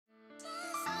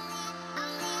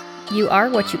You are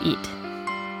what you eat.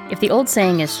 If the old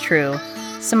saying is true,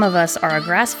 some of us are a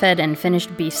grass-fed and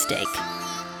finished beef steak,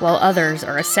 while others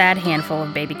are a sad handful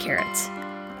of baby carrots.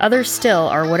 Others still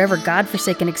are whatever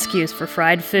godforsaken excuse for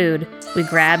fried food we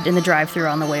grabbed in the drive-thru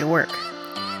on the way to work.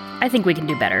 I think we can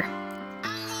do better.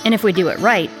 And if we do it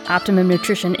right, optimum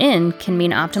nutrition in can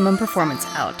mean optimum performance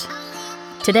out.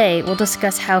 Today, we'll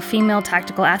discuss how female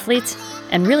tactical athletes,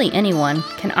 and really anyone,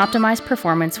 can optimize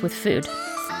performance with food.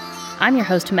 I'm your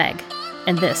host, Meg,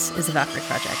 and this is the Valkyrie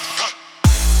Project.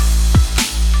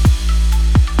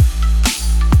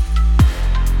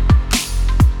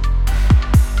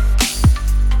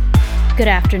 Good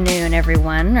afternoon,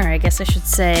 everyone, or I guess I should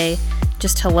say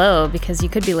just hello, because you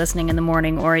could be listening in the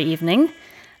morning or evening.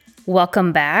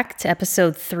 Welcome back to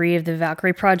episode 3 of the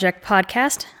Valkyrie Project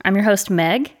podcast. I'm your host,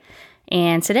 Meg,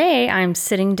 and today I'm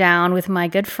sitting down with my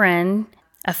good friend,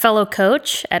 a fellow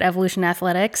coach at Evolution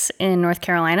Athletics in North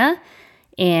Carolina,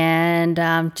 and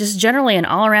just generally an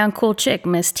all-around cool chick,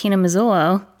 Miss Tina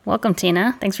Mazzullo. Welcome,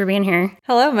 Tina. Thanks for being here.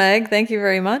 Hello, Meg. Thank you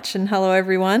very much, and hello,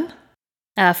 everyone.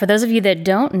 For those of you that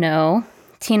don't know,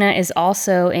 Tina is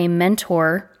also a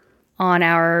mentor on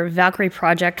our Valkyrie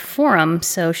Project forum,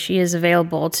 so she is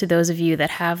available to those of you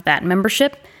that have that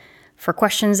membership for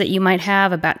questions that you might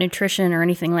have about nutrition or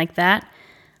anything like that.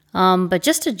 But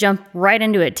just to jump right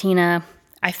into it, Tina,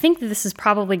 I think that this is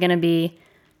probably going to be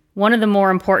one of the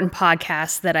more important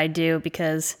podcasts that I do,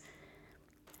 because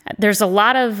there's a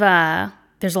lot of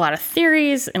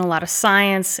theories and a lot of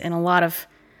science and a lot of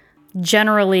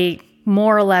generally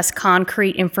more or less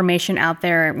concrete information out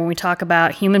there when we talk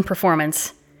about human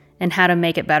performance and how to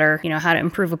make it better, how to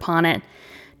improve upon it.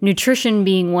 Nutrition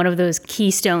being one of those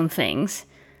keystone things.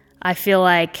 I feel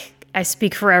like I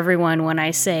speak for everyone when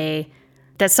I say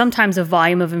that sometimes the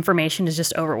volume of information is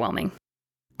just overwhelming.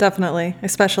 Definitely,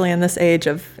 especially in this age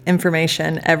of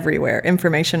information everywhere,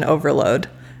 information overload,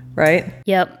 right?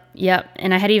 Yep.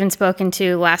 And I had even spoken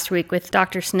to last week with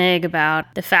Dr. Snigg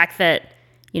about the fact that,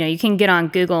 you can get on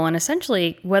Google and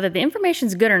essentially, whether the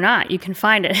information's good or not, you can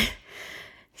find it.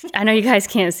 I know you guys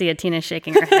can't see it. Tina's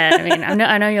shaking her head. I mean,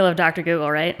 I know you love Dr. Google,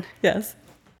 right? Yes.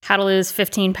 How to lose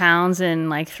 15 pounds in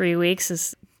like 3 weeks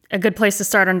is a good place to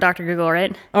start on Dr. Google,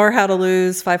 right? Or how to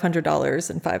lose $500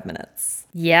 in 5 minutes.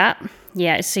 Yeah.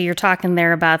 So you're talking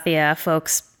there about the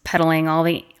folks peddling all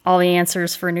the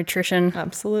answers for nutrition.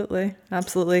 Absolutely.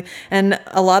 And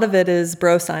a lot of it is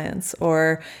bro science,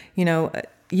 or,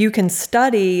 you can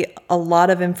study a lot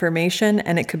of information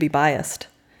and it could be biased.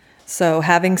 So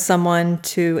having someone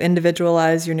to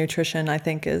individualize your nutrition, I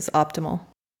think, is optimal.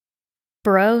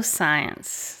 Bro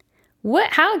science.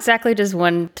 How exactly does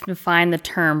one define the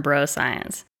term bro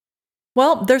science?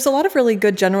 Well, there's a lot of really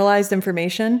good generalized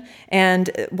information. And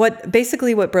what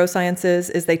bro science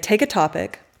is they take a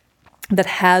topic that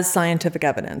has scientific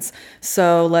evidence.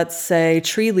 So let's say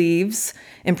tree leaves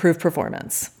improve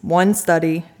performance. One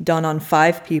study done on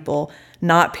 5 people,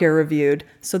 not peer reviewed.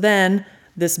 So then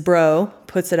this bro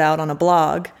puts it out on a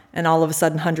blog, and all of a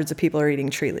sudden hundreds of people are eating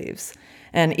tree leaves.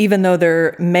 And even though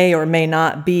there may or may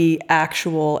not be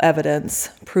actual evidence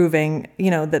proving,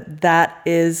 that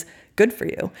is good for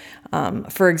you.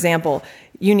 For example,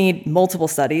 you need multiple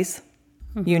studies.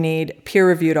 You need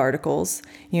peer-reviewed articles.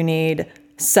 You need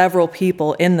several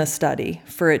people in the study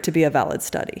for it to be a valid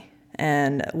study.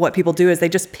 And what people do is they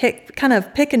just pick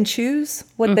and choose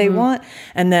what they want,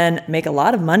 and then make a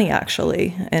lot of money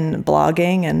actually in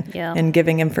blogging and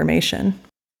giving information.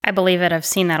 I believe it. I've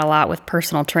seen that a lot with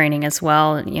personal training as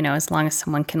well. As long as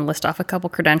someone can list off a couple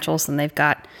credentials, then they've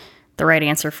got the right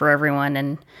answer for everyone.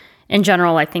 And in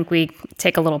general, I think we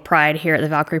take a little pride here at the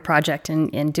Valkyrie Project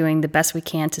in doing the best we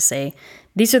can to say,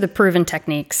 these are the proven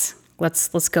techniques.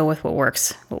 Let's go with what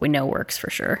works, what we know works for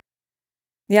sure.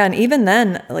 Yeah, and even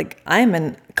then, I'm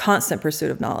in constant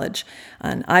pursuit of knowledge,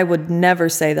 and I would never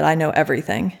say that I know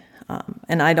everything,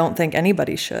 and I don't think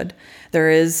anybody should.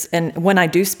 And when I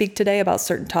do speak today about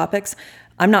certain topics,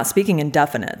 I'm not speaking in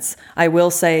definites. I will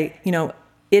say,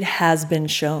 it has been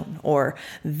shown, or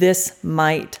this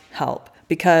might help,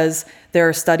 because there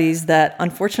are studies that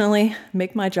unfortunately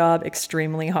make my job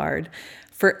extremely hard.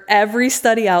 For every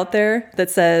study out there that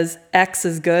says X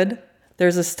is good,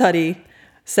 there's a study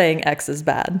saying X is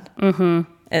bad. And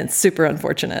it's super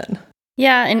unfortunate.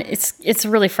 Yeah, and it's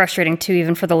really frustrating too,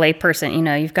 even for the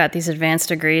layperson. You've got these advanced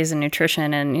degrees in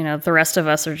nutrition, and the rest of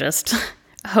us are just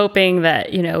hoping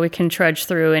that we can trudge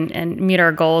through and meet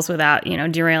our goals without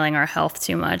derailing our health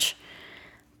too much.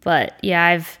 But yeah,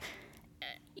 I've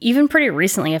even pretty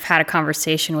recently I've had a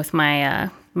conversation with my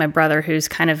brother, who's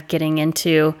kind of getting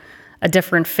into a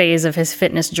different phase of his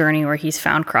fitness journey where he's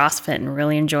found CrossFit and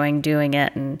really enjoying doing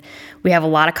it. And we have a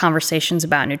lot of conversations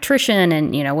about nutrition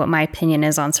and, what my opinion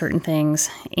is on certain things.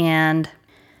 And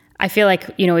I feel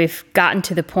like, we've gotten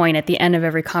to the point at the end of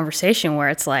every conversation where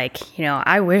it's like,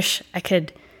 I wish I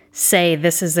could say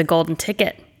this is the golden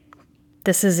ticket.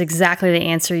 This is exactly the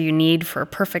answer you need for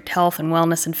perfect health and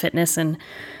wellness and fitness and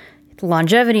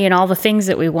longevity and all the things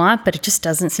that we want, but it just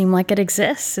doesn't seem like it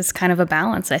exists. It's kind of a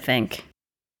balance, I think.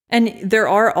 And there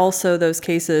are also those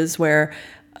cases where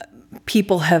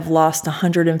people have lost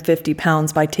 150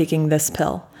 pounds by taking this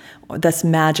pill, or this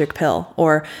magic pill,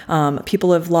 or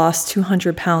people have lost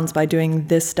 200 pounds by doing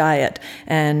this diet.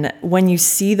 And when you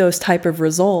see those type of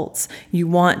results, you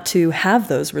want to have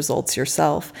those results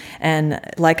yourself. And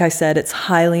like I said, it's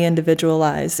highly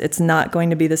individualized. It's not going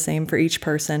to be the same for each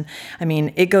person. I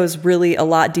mean, it goes really a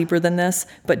lot deeper than this,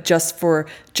 but just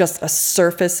a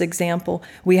surface example,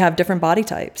 we have different body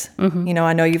types. Mm-hmm.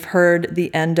 I know you've heard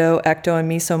the endo, ecto, and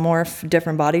mesomorph,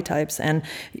 different body types, and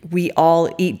we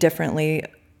all eat differently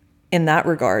in that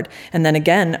regard. And then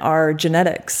again, our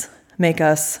genetics make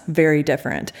us very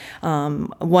different.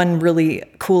 One really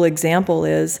cool example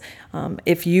is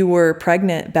if you were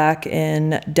pregnant back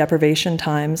in deprivation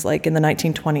times, like in the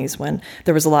 1920s when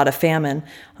there was a lot of famine,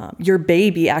 your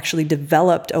baby actually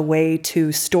developed a way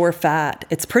to store fat.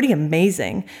 It's pretty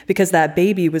amazing because that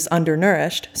baby was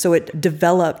undernourished. So it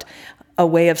developed a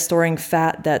way of storing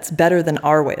fat that's better than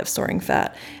our way of storing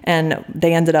fat. And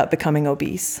they ended up becoming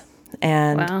obese.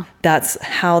 And wow. That's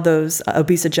how those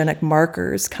obesogenic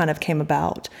markers kind of came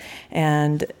about.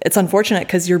 And it's unfortunate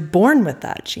because you're born with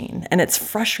that gene. And it's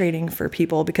frustrating for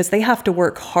people because they have to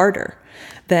work harder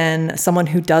than someone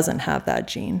who doesn't have that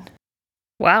gene.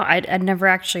 Wow, I'd never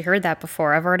actually heard that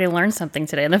before. I've already learned something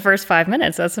today in the first 5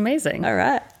 minutes. That's amazing. All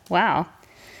right. Wow.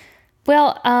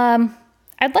 Well,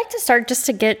 I'd like to start just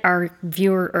to get our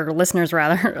listeners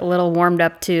rather, a little warmed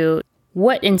up to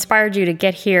what inspired you to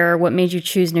get here, what made you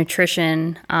choose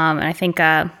nutrition. And I think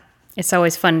it's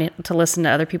always fun to listen to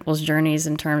other people's journeys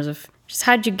in terms of just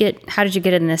how did you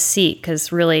get in this seat?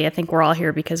 Because really, I think we're all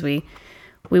here because we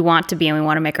want to be and we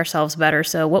want to make ourselves better.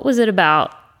 So what was it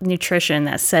about nutrition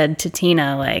that said to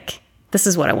Tina, like, this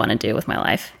is what I want to do with my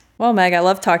life? Well, Meg, I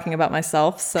love talking about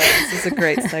myself, so this is a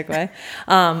great segue.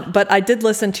 But I did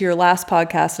listen to your last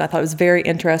podcast, and I thought it was very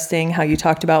interesting how you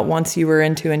talked about once you were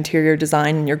into interior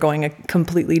design and you're going a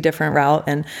completely different route.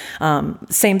 And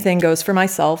same thing goes for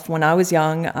myself. When I was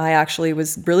young, I actually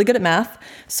was really good at math.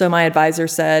 So my advisor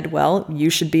said, well, you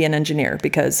should be an engineer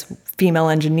because female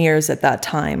engineers at that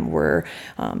time were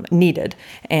needed.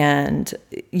 And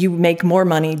you make more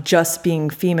money just being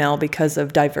female because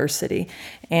of diversity.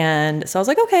 And so I was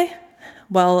like, okay,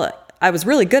 well, I was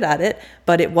really good at it,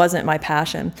 but it wasn't my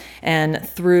passion. And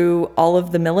through all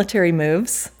of the military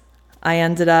moves, I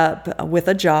ended up with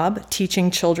a job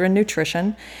teaching children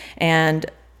nutrition. And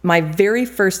my very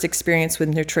first experience with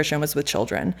nutrition was with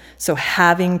children. So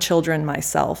having children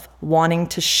myself, wanting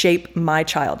to shape my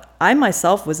child. I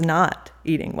myself was not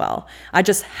eating well. I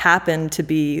just happened to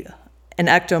be an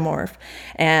ectomorph,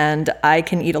 and I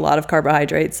can eat a lot of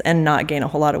carbohydrates and not gain a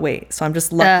whole lot of weight. So I'm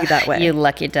just lucky that way. You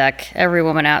lucky duck. Every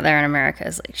woman out there in America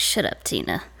is like, shut up,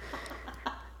 Tina.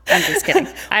 I'm just kidding.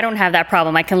 I don't have that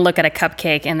problem. I can look at a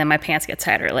cupcake and then my pants get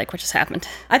tighter. Like, what just happened?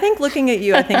 I think looking at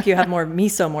you, I think you have more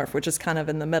mesomorph, which is kind of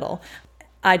in the middle.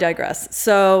 I digress.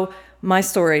 So my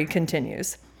story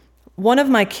continues. One of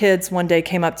my kids one day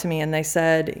came up to me and they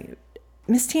said,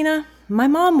 Miss Tina, my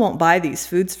mom won't buy these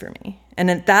foods for me. And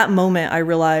at that moment, I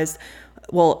realized,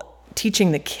 well,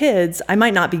 teaching the kids, I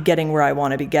might not be getting where I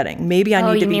want to be getting. Maybe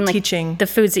I need to be teaching like the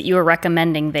foods that you were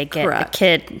recommending they get. Correct. The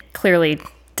kid clearly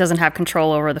doesn't have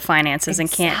control over the finances and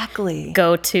can't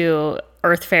go to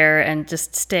Earth Fair and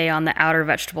just stay on the outer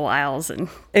vegetable aisles. And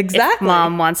if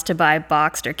mom wants to buy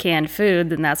boxed or canned food,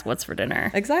 then that's what's for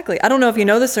dinner. Exactly. I don't know if you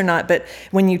know this or not, but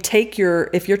when you take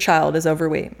if your child is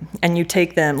overweight and you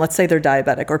take them, let's say they're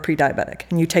diabetic or pre-diabetic,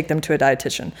 and you take them to a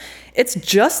dietitian, it's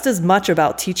just as much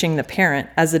about teaching the parent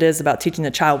as it is about teaching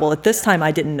the child. Well, at this time,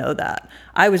 I didn't know that.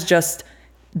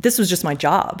 This was just my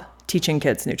job, teaching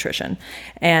kids nutrition.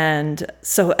 And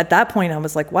so at that point, I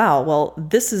was like, wow, well,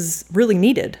 this is really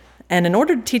needed. And in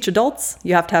order to teach adults,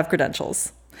 you have to have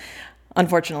credentials.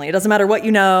 Unfortunately, it doesn't matter what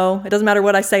you know. It doesn't matter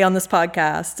what I say on this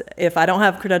podcast. If I don't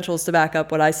have credentials to back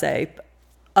up what I say,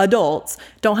 adults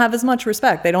don't have as much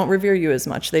respect. They don't revere you as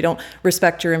much. They don't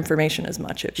respect your information as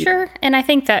much. Sure. And I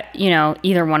think that,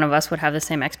 either one of us would have the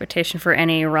same expectation for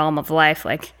any realm of life.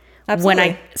 Like, absolutely.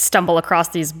 When I stumble across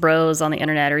these bros on the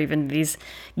internet or even these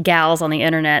gals on the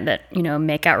internet that,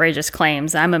 make outrageous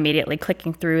claims, I'm immediately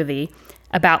clicking through the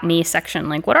about me section,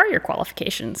 like, what are your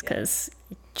qualifications? Because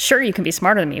sure, you can be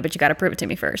smarter than me, but you got to prove it to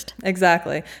me first.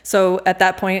 Exactly. So at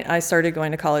that point, I started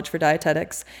going to college for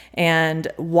dietetics. And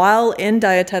while in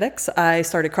dietetics, I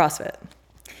started CrossFit.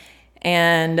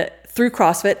 And through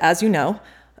CrossFit, as you know,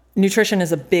 nutrition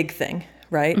is a big thing,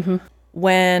 right? Mm-hmm.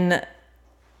 When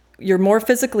you're more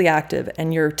physically active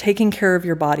and you're taking care of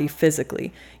your body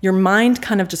physically, your mind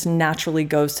kind of just naturally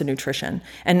goes to nutrition.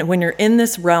 And when you're in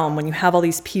this realm, when you have all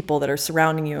these people that are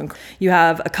surrounding you, and you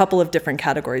have a couple of different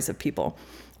categories of people.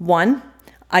 One,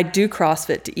 I do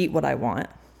CrossFit to eat what I want.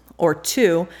 Or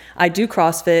two, I do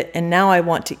CrossFit and now I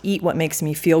want to eat what makes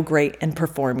me feel great and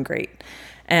perform great.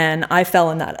 And I fell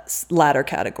in that latter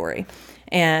category.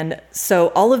 And so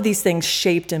all of these things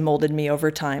shaped and molded me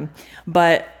over time.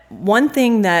 But one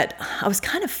thing that I was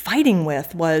kind of fighting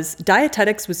with was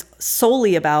dietetics was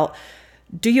solely about,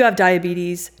 do you have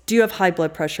diabetes? Do you have high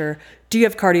blood pressure? Do you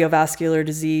have cardiovascular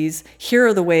disease? Here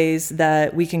are the ways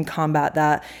that we can combat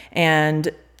that.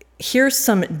 And here's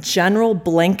some general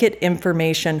blanket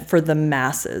information for the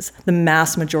masses, the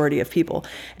mass majority of people.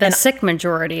 The sick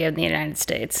majority of the United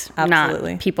States.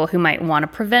 Absolutely. Not people who might want to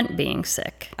prevent being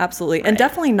sick. Absolutely. Right. And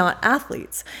definitely not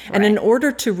athletes. Right. And in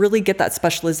order to really get that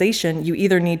specialization, you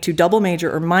either need to double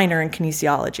major or minor in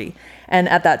kinesiology. And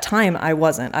at that time, I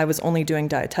wasn't. I was only doing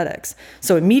dietetics.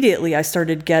 So immediately I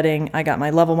got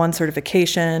my level 1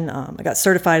 certification. I got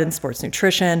certified in sports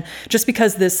nutrition, just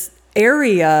because this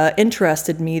area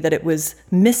interested me, that it was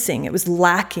missing, it was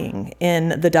lacking in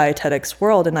the dietetics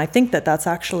world. And I think that that's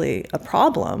actually a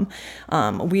problem.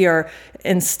 We are,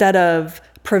 instead of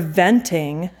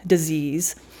preventing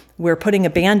disease, we're putting a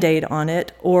Band-Aid on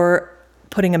it or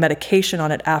putting a medication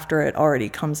on it after it already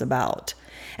comes about.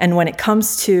 And when it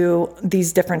comes to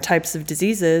these different types of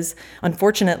diseases,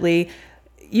 unfortunately,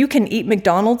 you can eat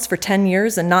McDonald's for 10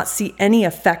 years and not see any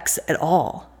effects at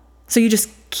all. So you just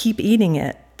keep eating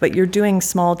it, but you're doing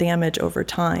small damage over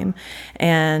time.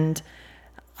 And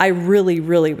I really,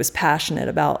 really was passionate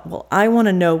about, well, I want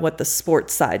to know what the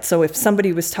sports side. So if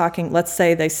somebody was talking, let's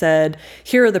say they said,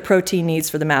 here are the protein needs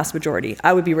for the mass majority,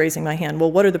 I would be raising my hand.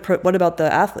 Well, what about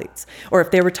the athletes? Or if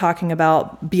they were talking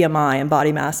about BMI and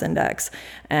body mass index,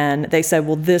 and they said,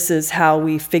 well, this is how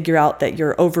we figure out that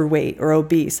you're overweight or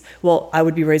obese. Well, I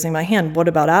would be raising my hand. What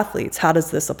about athletes? How does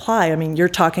this apply? I mean, you're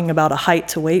talking about a height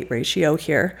to weight ratio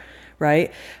here,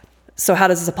 right? So how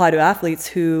does this apply to athletes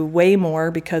who weigh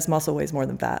more because muscle weighs more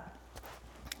than fat?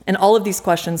 And all of these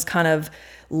questions kind of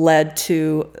led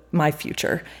to my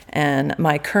future. And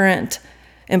my current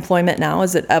employment now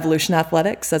is at Evolution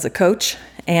Athletics as a coach.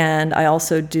 And I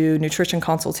also do nutrition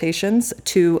consultations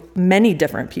to many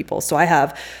different people. So I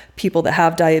have people that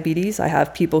have diabetes. I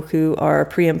have people who are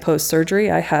pre and post surgery.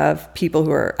 I have people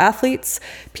who are athletes,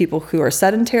 people who are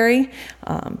sedentary,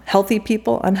 healthy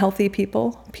people, unhealthy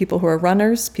people, people who are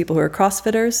runners, people who are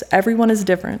CrossFitters. Everyone is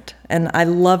different. And I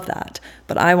love that.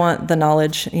 But I want the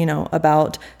knowledge,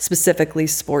 about specifically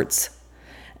sports.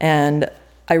 And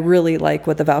I really like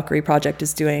what the Valkyrie Project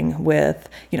is doing with,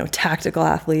 tactical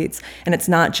athletes. And it's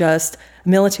not just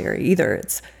military either.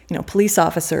 It's, police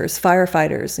officers,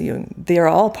 firefighters, they're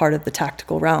all part of the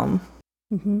tactical realm.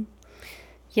 Mm-hmm.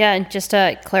 Yeah, and just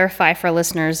to clarify for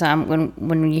listeners,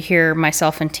 when you hear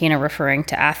myself and Tina referring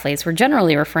to athletes, we're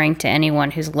generally referring to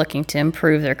anyone who's looking to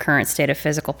improve their current state of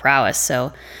physical prowess.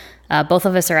 So both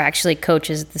of us are actually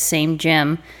coaches at the same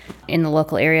gym in the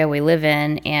local area we live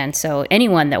in. And so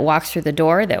anyone that walks through the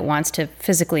door that wants to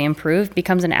physically improve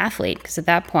becomes an athlete, because at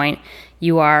that point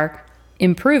you are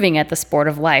improving at the sport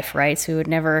of life, right? So we would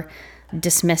never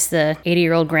dismiss the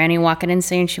 80-year-old granny walking in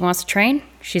saying she wants to train.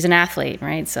 She's an athlete,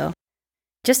 right? So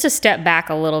just to step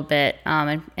back a little bit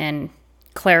and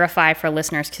clarify for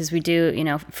listeners, because we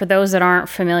do, for those that aren't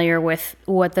familiar with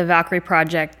what the Valkyrie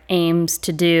Project aims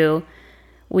to do,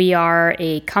 we are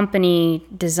a company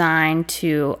designed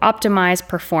to optimize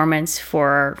performance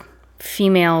for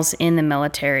females in the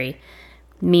military,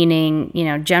 meaning,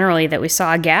 generally that we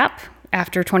saw a gap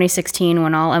after 2016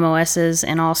 when all MOSs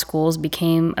and all schools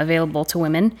became available to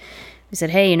women. We said,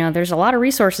 hey, there's a lot of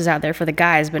resources out there for the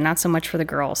guys, but not so much for the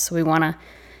girls. So we want to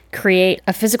create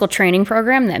a physical training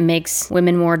program that makes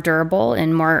women more durable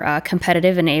and more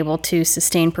competitive and able to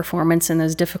sustain performance in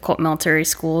those difficult military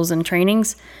schools and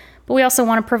trainings. But we also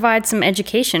want to provide some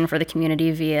education for the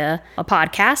community via a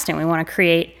podcast, and we want to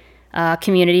create a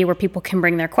community where people can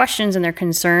bring their questions and their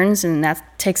concerns, and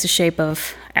that takes the shape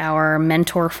of our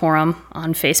mentor forum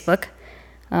on Facebook,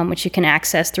 which you can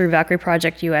access through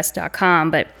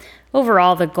ValkyrieProjectUS.com. But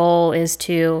overall, the goal is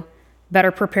to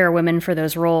better prepare women for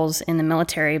those roles in the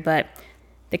military, but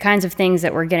the kinds of things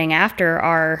that we're getting after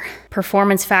are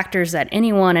performance factors that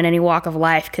anyone in any walk of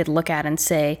life could look at and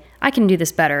say, I can do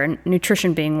this better, and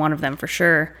nutrition being one of them for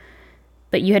sure.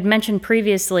 But you had mentioned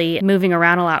previously moving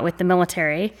around a lot with the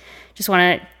military. Just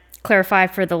want to clarify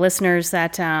for the listeners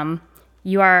that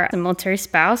you are a military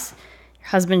spouse. Your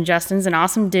husband Justin's an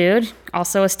awesome dude,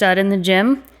 also a stud in the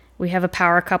gym. We have a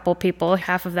power couple people.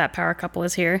 Half of that power couple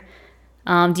is here.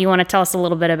 Do you want to tell us a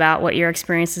little bit about what your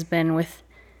experience has been with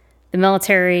the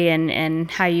military and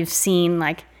how you've seen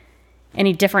like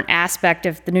any different aspect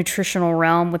of the nutritional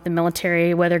realm with the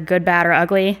military, whether good, bad, or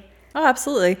ugly? Oh,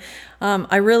 absolutely.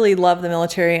 I really love the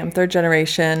military. I'm third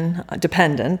generation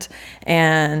dependent,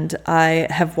 and I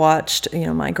have watched,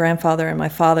 my grandfather and my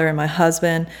father and my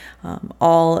husband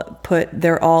all put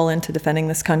their all into defending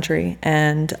this country,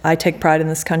 and I take pride in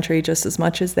this country just as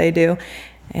much as they do,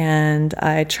 and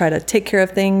I try to take care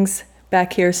of things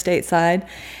back here stateside.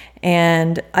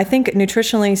 And I think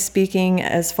nutritionally speaking,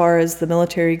 as far as the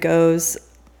military goes,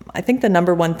 I think the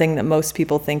number one thing that most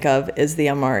people think of is the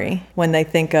MRE when they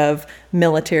think of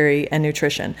military and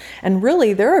nutrition. And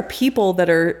really, there are people that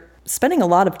are spending a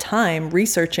lot of time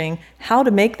researching how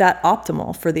to make that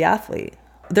optimal for the athlete.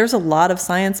 There's a lot of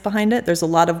science behind it. There's a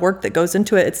lot of work that goes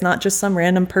into it. It's not just some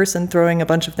random person throwing a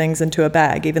bunch of things into a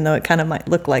bag, even though it kind of might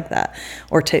look like that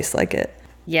or taste like it.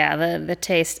 Yeah, the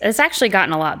taste. It's actually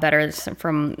gotten a lot better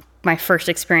from my first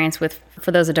experience with,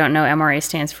 for those that don't know, MRE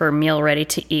stands for Meal Ready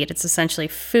to Eat. It's essentially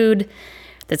food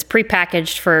that's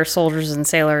prepackaged for soldiers and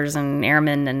sailors and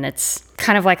airmen, and it's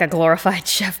kind of like a glorified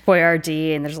Chef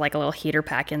Boyardee, and there's like a little heater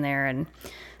pack in there. And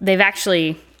they've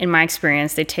actually, in my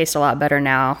experience, they taste a lot better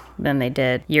now than they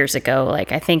did years ago.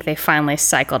 Like, I think they finally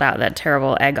cycled out that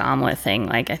terrible egg omelet thing.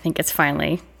 Like, I think it's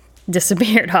finally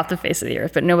disappeared off the face of the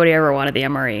earth, but nobody ever wanted the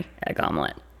MRE egg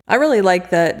omelet. I really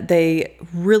like that they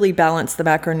really balance the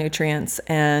macronutrients,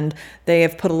 and they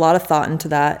have put a lot of thought into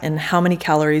that and how many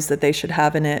calories that they should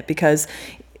have in it, because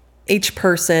each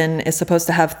person is supposed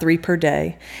to have 3 per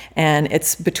day, and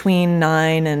it's between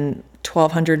 9 and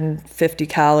 1,250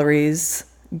 calories,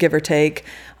 give or take,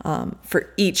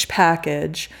 for each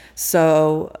package.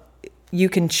 So you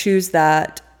can choose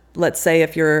that. Let's say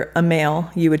if you're a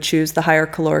male, you would choose the higher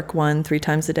caloric one 3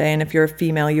 times a day. And if you're a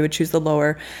female, you would choose the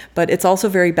lower. But it's also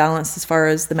very balanced as far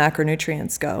as the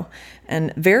macronutrients go,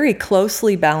 and very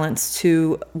closely balanced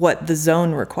to what the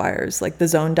zone requires, like the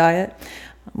zone diet,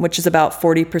 which is about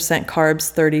 40% carbs,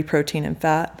 30 protein and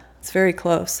fat. It's very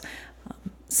close.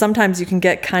 Sometimes you can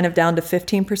get kind of down to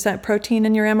 15% protein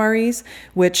in your MREs,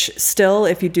 which still,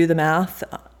 if you do the math,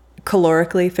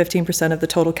 calorically, 15% of the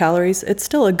total calories, it's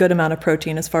still a good amount of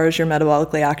protein as far as your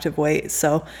metabolically active weight.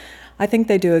 So I think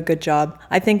they do a good job.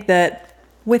 I think that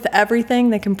with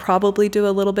everything, they can probably do a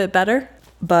little bit better,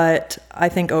 but I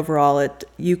think overall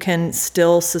you can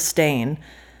still sustain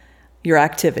your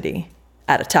activity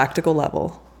at a tactical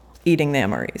level eating the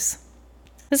MREs.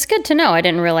 It's good to know. I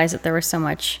didn't realize that there was so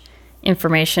much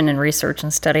information and research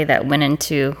and study that went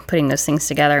into putting those things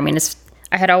together. I mean,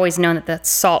 I had always known that the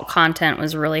salt content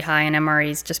was really high in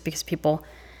MREs just because people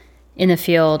in the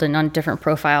field and on different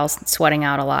profiles sweating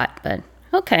out a lot. But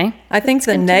okay. I think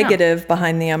the negative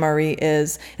behind the MRE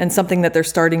is, and something that they're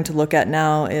starting to look at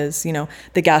now is,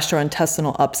 the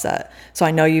gastrointestinal upset. So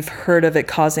I know you've heard of it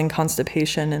causing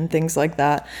constipation and things like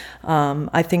that.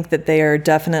 I think that they are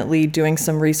definitely doing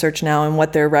some research now in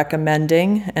what they're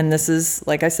recommending. And this is,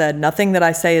 like I said, nothing that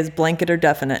I say is blanket or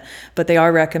definite, but they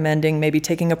are recommending maybe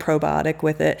taking a probiotic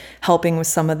with it, helping with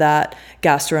some of that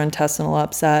gastrointestinal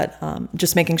upset,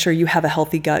 just making sure you have a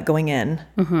healthy gut going in.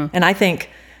 Mm-hmm. And I think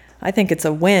it's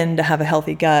a win to have a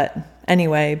healthy gut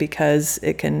anyway, because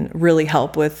it can really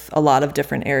help with a lot of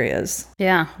different areas.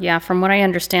 Yeah. From what I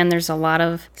understand, there's a lot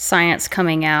of science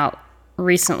coming out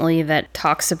recently that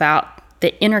talks about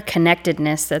the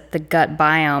interconnectedness that the gut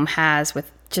biome has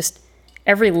with just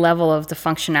every level of the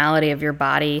functionality of your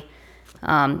body.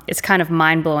 It's kind of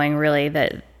mind-blowing, really,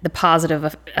 that the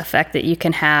positive effect that you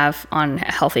can have on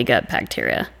healthy gut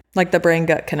bacteria. Like the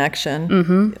brain-gut connection.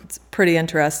 Mm-hmm. It's pretty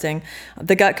interesting.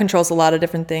 The gut controls a lot of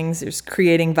different things. There's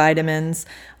creating vitamins.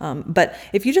 But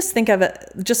if you just think of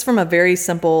it just from a very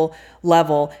simple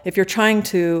level, if you're trying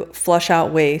to flush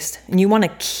out waste and you want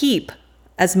to keep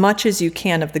as much as you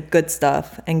can of the good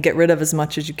stuff and get rid of as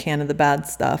much as you can of the bad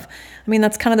stuff, I mean,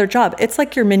 that's kind of their job. It's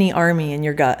like your mini army in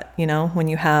your gut, when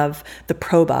you have the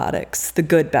probiotics, the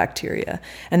good bacteria.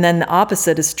 And then the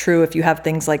opposite is true if you have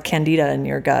things like candida in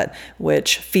your gut,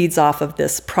 which feeds off of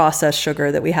this processed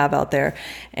sugar that we have out there.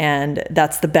 And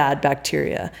that's the bad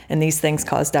bacteria. And these things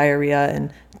cause diarrhea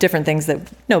and different things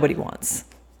that nobody wants,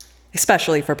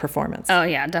 especially for performance. Oh,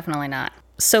 yeah, definitely not.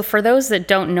 So for those that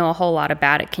don't know a whole lot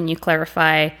about it, can you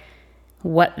clarify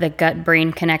what the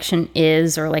gut-brain connection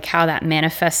is, or like how that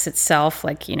manifests itself?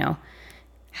 Like,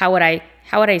 how would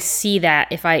I see that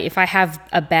if I have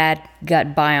a bad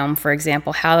gut biome, for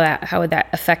example? How would that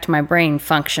affect my brain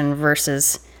function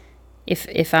versus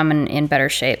if I'm in better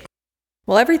shape?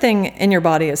 Well, everything in your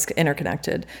body is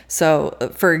interconnected. So,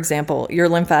 for example, your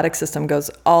lymphatic system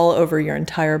goes all over your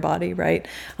entire body, right?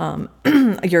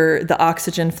 The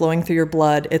oxygen flowing through your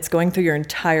blood, it's going through your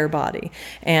entire body.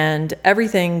 And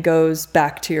everything goes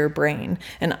back to your brain.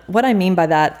 And what I mean by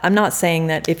that, I'm not saying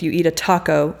that if you eat a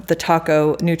taco, the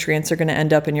taco nutrients are going to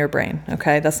end up in your brain,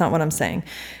 okay? That's not what I'm saying.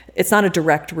 It's not a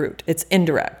direct route, it's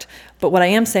indirect. But what I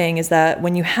am saying is that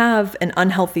when you have an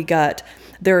unhealthy gut,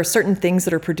 there are certain things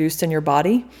that are produced in your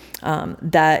body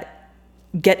that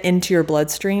get into your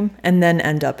bloodstream and then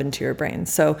end up into your brain.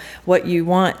 So what you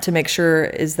want to make sure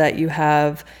is that you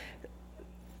have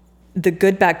the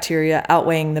good bacteria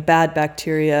outweighing the bad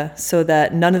bacteria so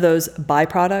that none of those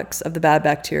byproducts of the bad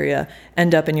bacteria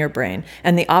end up in your brain.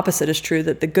 And the opposite is true,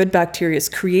 that the good bacteria is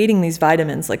creating these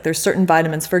vitamins. Like there's certain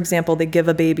vitamins, for example, they give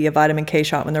a baby a vitamin K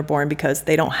shot when they're born because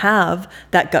they don't have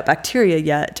that gut bacteria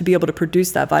yet to be able to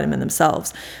produce that vitamin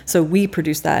themselves. So we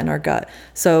produce that in our gut.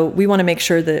 So we want to make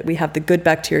sure that we have the good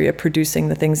bacteria producing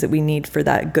the things that we need for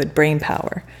that good brain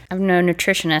power. I'm no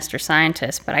nutritionist or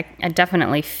scientist, but I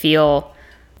definitely feel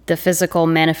the physical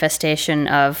manifestation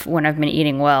of when I've been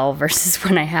eating well versus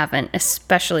when I haven't,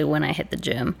 especially when I hit the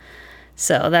gym.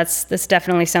 So that's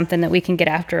definitely something that we can get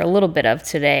after a little bit of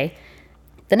today.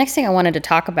 The next thing I wanted to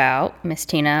talk about, Miss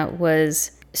Tina,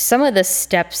 was some of the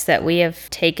steps that we have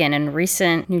taken in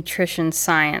recent nutrition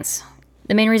science.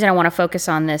 The main reason I want to focus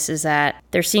on this is that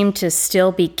there seem to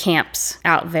still be camps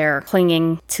out there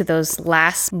clinging to those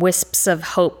last wisps of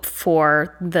hope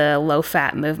for the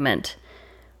low-fat movement.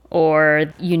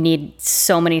 Or you need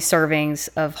so many servings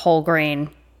of whole grain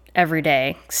every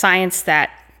day. Science that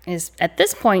is, at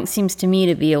this point, seems to me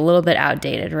to be a little bit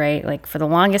outdated, right? Like for the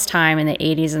longest time in the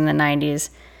 80s and the 90s,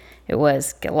 it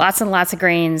was get lots and lots of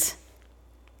grains,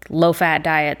 low-fat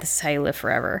diet, this is how you live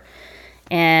forever.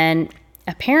 And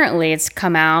apparently it's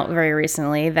come out very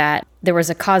recently that there was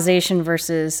a causation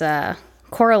versus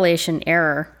correlation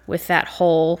error with that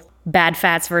whole bad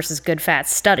fats versus good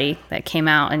fats study that came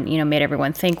out and, made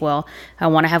everyone think, well, I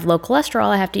want to have low cholesterol,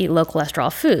 I have to eat low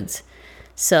cholesterol foods.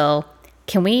 So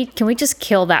can we just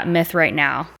kill that myth right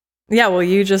now? Yeah, well,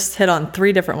 you just hit on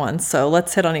 3 different ones. So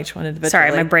let's hit on each one individually. Sorry,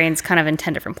 my brain's kind of in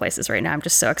 10 different places right now. I'm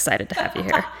just so excited to have you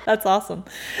here. That's awesome.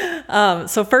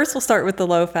 So first we'll start with the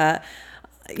low fat.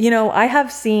 I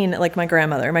have seen, like my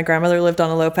grandmother lived on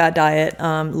a low fat diet,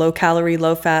 low calorie,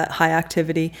 low fat, high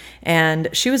activity, and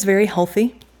she was very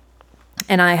healthy.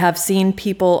 And I have seen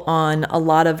people on a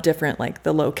lot of different, like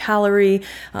the low calorie,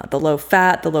 the low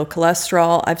fat, the low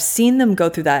cholesterol. I've seen them go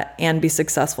through that and be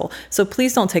successful. So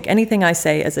please don't take anything I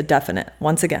say as a definite.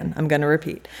 Once again, I'm going to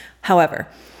repeat. However,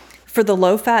 for the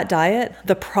low fat diet,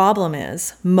 the problem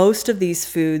is most of these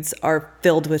foods are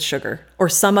filled with sugar or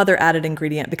some other added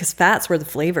ingredient because fat's where the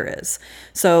flavor is.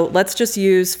 So let's just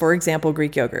use, for example,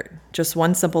 Greek yogurt. Just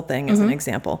one simple thing as an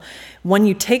example. When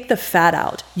you take the fat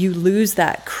out, you lose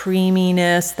that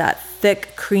creaminess, that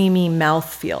thick, creamy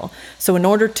mouthfeel. So in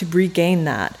order to regain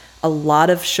that, a lot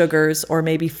of sugars or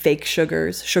maybe fake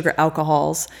sugars, sugar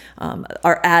alcohols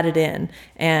are added in.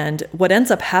 And what ends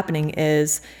up happening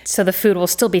is... So the food will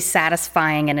still be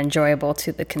satisfying and enjoyable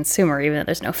to the consumer, even though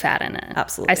there's no fat in it.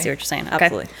 Absolutely. I see what you're saying. Okay.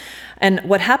 Absolutely. And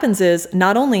what happens is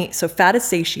not only, so fat is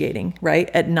satiating,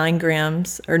 right? At 9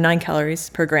 grams or 9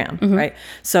 calories per gram, right?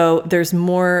 So it's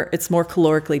more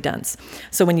calorically dense.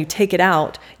 So when you take it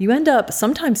out, you end up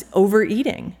sometimes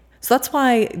overeating. So that's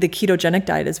why the ketogenic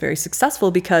diet is very successful,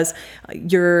 because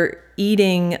you're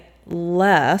eating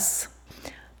less,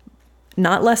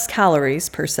 not less calories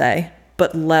per se,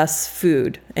 but less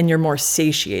food, and you're more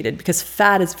satiated because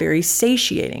fat is very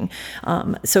satiating.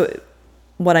 So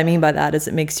what I mean by that is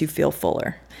it makes you feel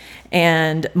fuller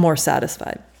and more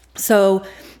satisfied. So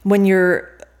when you're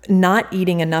not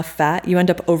eating enough fat, you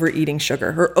end up overeating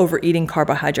sugar or overeating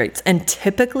carbohydrates. And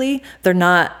typically they're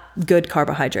not good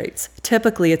carbohydrates.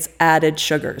 Typically it's added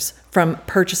sugars from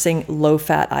purchasing low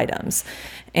fat items.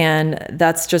 And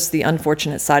that's just the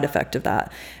unfortunate side effect of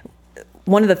that.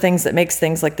 One of the things that makes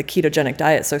things like the ketogenic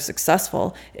diet so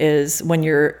successful is when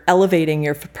you're elevating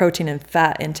your protein and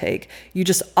fat intake, you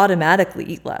just automatically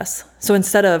eat less. So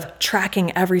instead of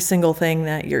tracking every single thing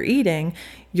that you're eating,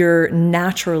 you're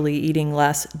naturally eating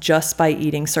less just by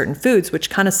eating certain foods, which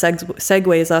kind of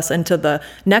segues us into the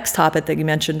next topic that you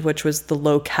mentioned, which was the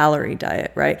low calorie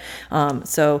diet, right?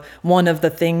 So one of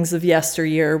the things of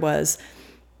yesteryear was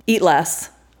eat less,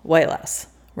 weigh less,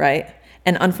 right?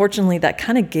 And unfortunately, that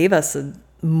kind of gave us a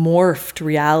morphed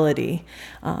reality.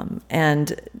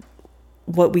 And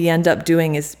what we end up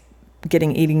doing is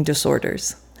getting eating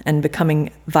disorders and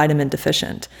becoming vitamin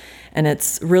deficient. And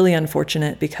it's really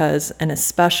unfortunate because, and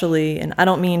especially, and I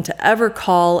don't mean to ever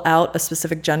call out a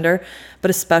specific gender,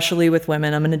 but especially with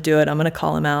women, I'm going to do it. I'm going to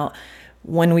call them out.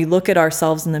 When we look at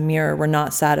ourselves in the mirror, we're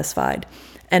not satisfied.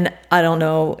 And I don't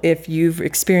know if you've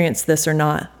experienced this or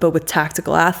not, but with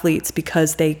tactical athletes,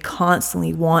 because they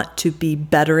constantly want to be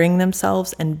bettering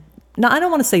themselves and I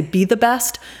don't want to say be the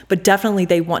best, but definitely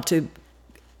they want to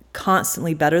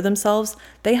constantly better themselves.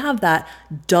 They have that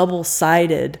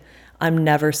double-sided I'm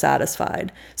never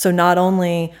satisfied. So not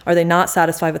only are they not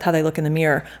satisfied with how they look in the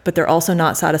mirror, but they're also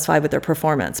not satisfied with their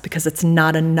performance because it's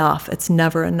not enough. It's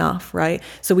never enough, right?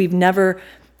 So we've never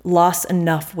lost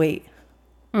enough weight.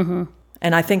 Mm-hmm.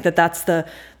 And I think that that's the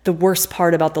worst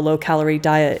part about the low-calorie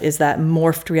diet is that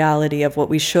morphed reality of what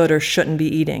we should or shouldn't be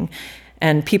eating.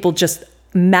 And people just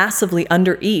massively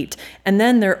undereat. And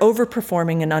then they're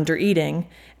overperforming and undereating.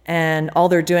 And all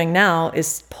they're doing now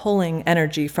is pulling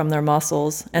energy from their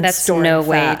muscles and storing no fat.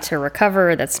 way to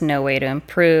recover. That's no way to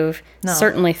improve. No.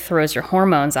 Certainly throws your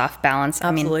hormones off balance.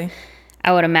 Absolutely. I mean,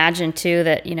 I would imagine too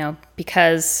that,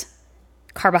 because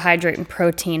carbohydrate and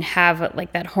protein have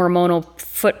like that hormonal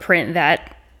footprint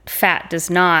that fat does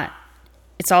not,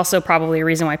 it's also probably a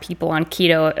reason why people on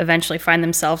keto eventually find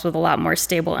themselves with a lot more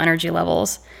stable energy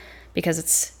levels, because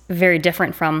it's very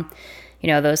different from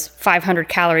those 500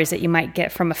 calories that you might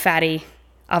get from a fatty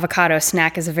avocado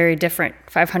snack is a very different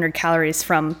 500 calories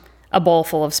from a bowl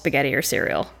full of spaghetti or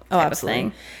cereal. Oh,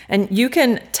 absolutely. And you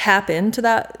can tap into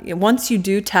that. Once you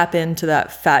do tap into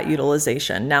that fat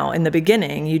utilization, now in the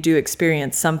beginning, you do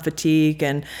experience some fatigue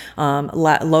and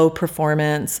low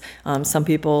performance. Some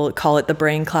people call it the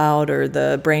brain cloud or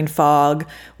the brain fog,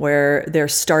 where they're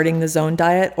starting the zone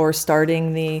diet or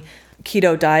starting the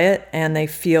keto diet and they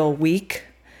feel weak.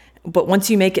 But once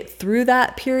you make it through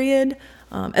that period,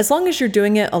 as long as you're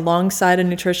doing it alongside a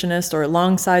nutritionist or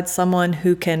alongside someone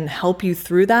who can help you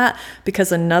through that,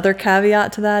 because another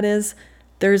caveat to that is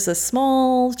there's a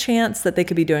small chance that they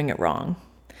could be doing it wrong.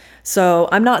 So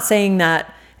I'm not saying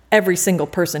that every single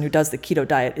person who does the keto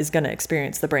diet is going to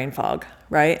experience the brain fog,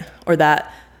 right? Or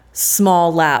that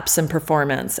small lapse in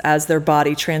performance as their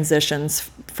body transitions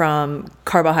from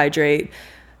carbohydrate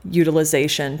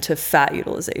utilization to fat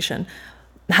utilization.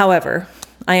 However,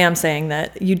 I am saying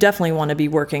that you definitely want to be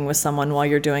working with someone while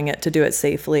you're doing it to do it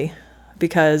safely,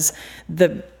 because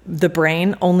the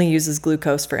brain only uses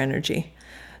glucose for energy.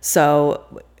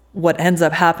 So what ends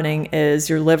up happening is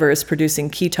your liver is producing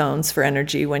ketones for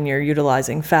energy when you're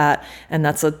utilizing fat, and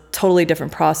that's a totally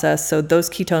different process. So those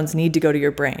ketones need to go to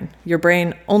your brain. Your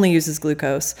brain only uses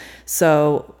glucose.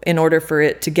 So in order for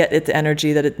it to get its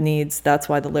energy that it needs, that's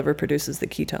why the liver produces the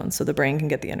ketones, so the brain can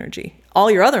get the energy.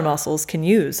 All your other muscles can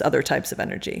use other types of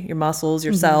energy. Your muscles,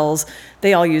 your cells,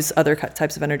 they all use other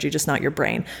types of energy, just not your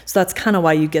brain. So that's kind of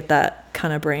why you get that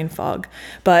kind of brain fog.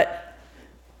 But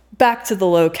back to the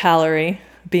low calorie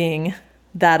being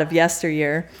that of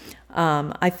yesteryear,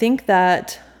 I think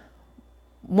that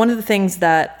one of the things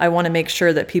that I want to make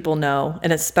sure that people know,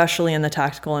 and especially in the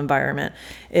tactical environment,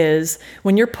 is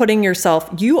when you're putting yourself,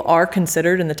 you are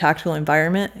considered in the tactical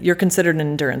environment, you're considered an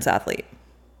endurance athlete.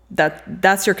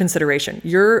 That's your consideration.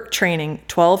 You're training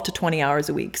 12 to 20 hours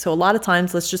a week. So a lot of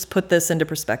times, let's just put this into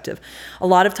perspective. A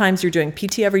lot of times you're doing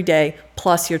PT every day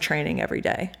plus you're training every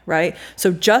day, right?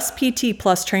 So just PT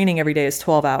plus training every day is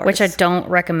 12 hours. Which I don't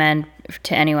recommend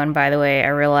to anyone, by the way. I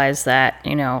realize that,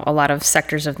 a lot of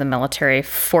sectors of the military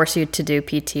force you to do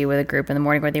PT with a group in the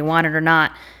morning, whether you want it or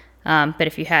not. But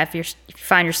if you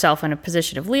find yourself in a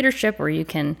position of leadership where you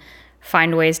can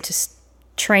find ways to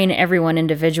train everyone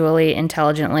individually,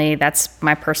 intelligently, that's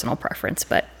my personal preference.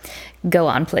 But go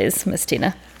on, please, Miss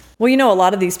Tina. Well, a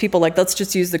lot of these people, like, let's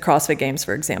just use the CrossFit Games,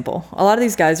 for example. A lot of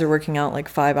these guys are working out like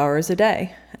 5 hours a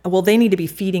day. Well, they need to be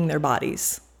feeding their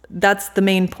bodies. That's the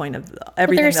main point of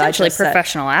everything that I just said. They're essentially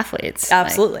professional athletes.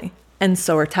 Absolutely. And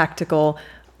so are tactical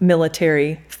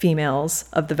military females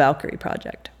of the Valkyrie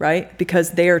Project, right?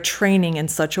 Because they are training in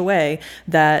such a way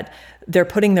that they're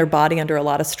putting their body under a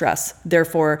lot of stress.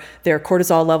 Therefore, their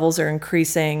cortisol levels are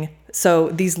increasing. So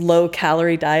these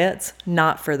low-calorie diets,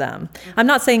 not for them. I'm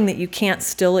not saying that you can't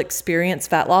still experience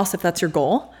fat loss if that's your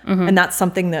goal. Mm-hmm. And that's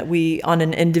something that we, on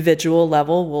an individual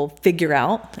level, will figure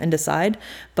out and decide.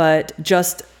 But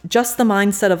just the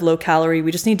mindset of low-calorie,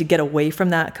 we just need to get away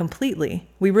from that completely.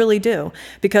 We really do.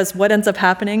 Because what ends up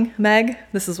happening, Meg,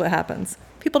 this is what happens.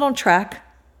 People don't track.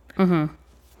 Mm-hmm.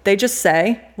 They just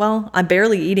say, well, I'm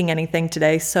barely eating anything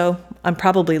today, so I'm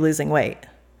probably losing weight.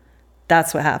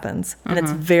 That's what happens. And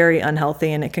it's very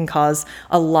unhealthy, and it can cause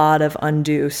a lot of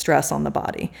undue stress on the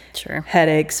body. Sure.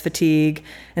 Headaches, fatigue,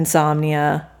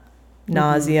 insomnia,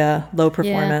 nausea, low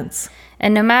performance. Yeah.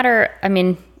 And no matter, I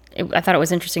mean, I thought it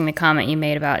was interesting the comment you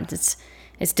made about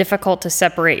it's difficult to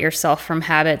separate yourself from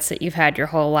habits that you've had your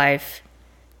whole life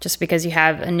just because you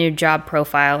have a new job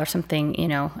profile or something, you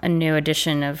know, a new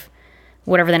edition of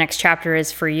whatever the next chapter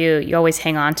is for you. You always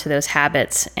hang on to those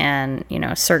habits. And, you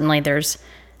know, certainly there's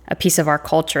a piece of our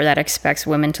culture that expects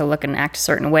women to look and act a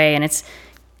certain way. And it's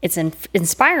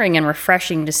inspiring and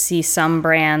refreshing to see some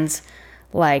brands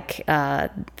like,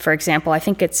 for example, I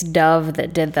think it's Dove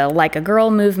that did the Like a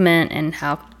Girl movement, and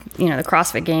how, you know, the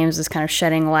CrossFit Games is kind of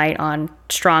shedding light on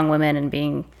strong women and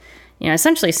being, you know,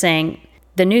 essentially saying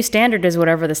the new standard is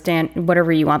whatever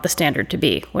you want the standard to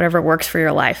be. Whatever works for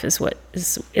your life is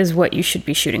what you should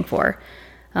be shooting for.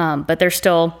 But there's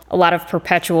still a lot of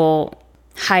perpetual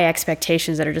high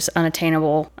expectations that are just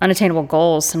unattainable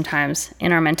goals sometimes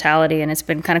in our mentality. And it's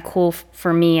been kind of cool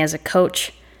for me as a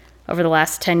coach over the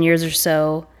last 10 years or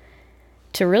so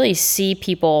to really see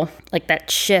people like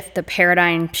that shift, the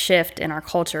paradigm shift in our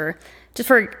culture. Just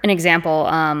for an example,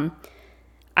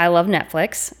 I love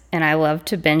Netflix, and I love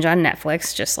to binge on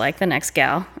Netflix just like the next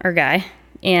gal or guy.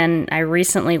 And I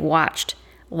recently watched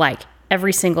like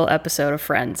every single episode of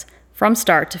Friends from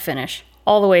start to finish,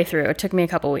 all the way through. It took me a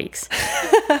couple weeks.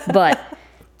 But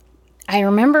I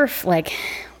remember like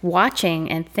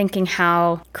watching and thinking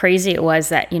how crazy it was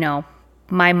that, you know,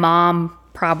 my mom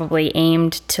probably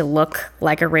aimed to look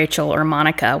like a Rachel or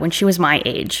Monica when she was my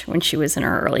age, when she was in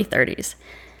her early 30s.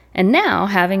 And now,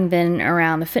 having been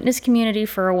around the fitness community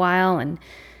for a while and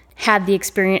having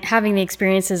the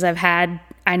experiences I've had,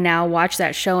 I now watch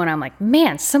that show and I'm like,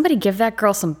 man, somebody give that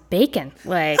girl some bacon.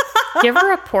 Like, give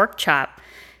her a pork chop.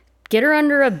 Get her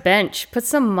under a bench. Put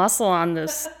some muscle on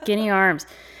those skinny arms.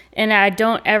 And I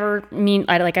don't ever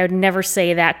I would never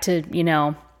say that to, you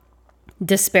know,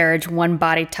 disparage one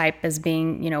body type as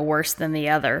being, you know, worse than the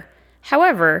other.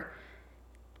 However,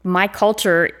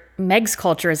 Meg's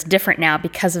culture is different now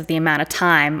because of the amount of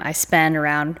time I spend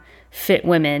around fit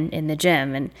women in the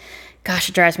gym. And gosh,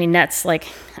 it drives me nuts. Like,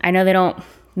 I know they don't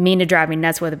mean to drive me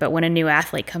nuts with it, but when a new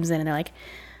athlete comes in and they're like,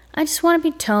 I just want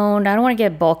to be toned, I don't want to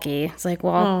get bulky. It's like,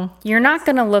 well, you're not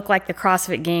going to look like the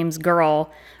CrossFit Games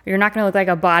girl, or you're not going to look like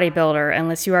a bodybuilder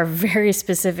unless you are very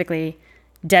specifically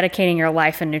dedicating your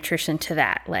life and nutrition to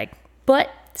that. Like, but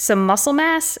some muscle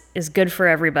mass is good for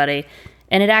everybody.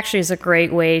 And it actually is a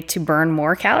great way to burn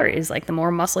more calories. Like, the more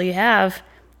muscle you have,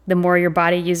 the more your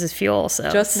body uses fuel.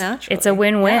 So just naturally. It's a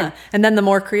win-win. Yeah. And then the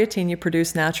more creatine you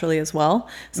produce naturally as well.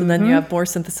 So then you have more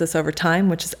synthesis over time,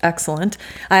 which is excellent.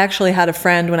 I actually had a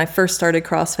friend when I first started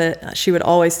CrossFit. She would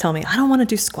always tell me, I don't want to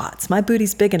do squats. My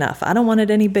booty's big enough. I don't want it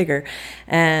any bigger.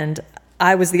 And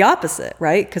I was the opposite,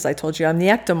 right? Because I told you I'm the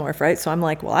ectomorph, right? So I'm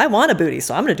like, well, I want a booty,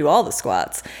 so I'm going to do all the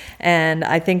squats. And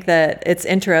I think that it's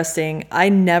interesting. I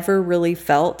never really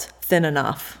felt thin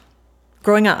enough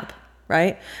growing up,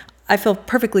 right? I feel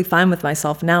perfectly fine with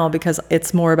myself now because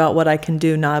it's more about what I can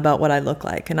do, not about what I look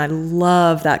like. And I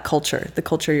love that culture, the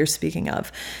culture you're speaking of.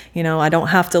 You know, I don't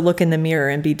have to look in the mirror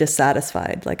and be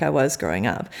dissatisfied like I was growing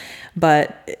up.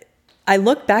 But I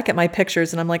look back at my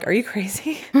pictures and I'm like, are you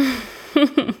crazy?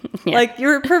 Yeah. Like, you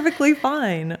were perfectly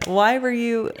fine. Why were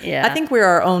you? Yeah. I think we're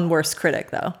our own worst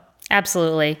critic, though.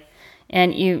 Absolutely.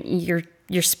 And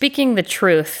you're speaking the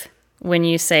truth when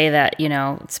you say that, you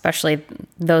know, especially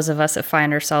those of us that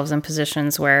find ourselves in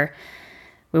positions where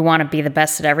we want to be the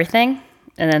best at everything.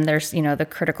 And then there's, you know, the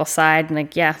critical side. And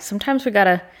like, yeah, sometimes we got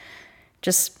to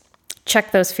just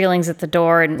check those feelings at the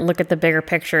door and look at the bigger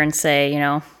picture and say, you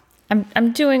know,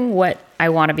 I'm doing what I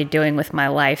want to be doing with my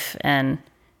life, and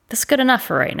that's good enough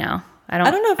for right now. I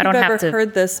don't know if you've ever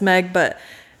heard this, Meg, but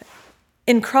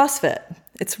in CrossFit,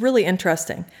 it's really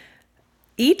interesting.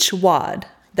 Each WOD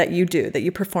that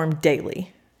you perform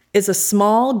daily is a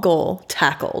small goal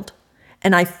tackled.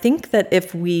 And I think that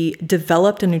if we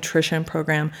developed a nutrition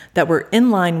program that were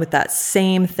in line with that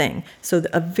same thing, so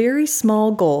a very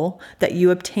small goal that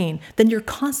you obtain, then you're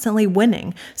constantly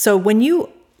winning. So when you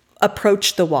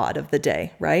approach the WOD of the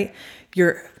day, right?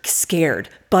 You're scared,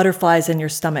 butterflies in your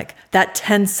stomach, that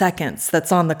 10 seconds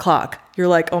that's on the clock, you're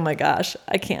like, oh my gosh,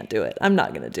 I can't do it. I'm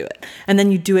not going to do it. And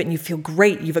then you do it and you feel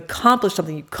great. You've accomplished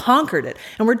something. You conquered it.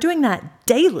 And we're doing that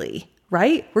daily,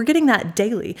 right? We're getting that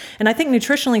daily. And I think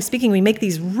nutritionally speaking, we make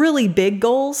these really big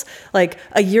goals. Like,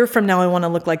 a year from now, I want to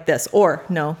look like this. Or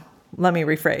no, let me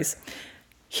rephrase.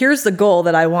 Here's the goal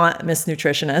that I want, Miss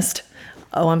Nutritionist.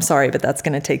 Oh, I'm sorry, but that's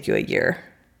going to take you a year.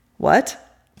 What?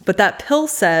 But that pill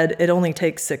said it only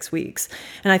takes 6 weeks.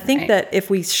 And I think that if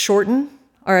we shorten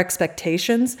our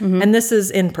expectations. And this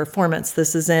is in performance.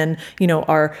 This is in,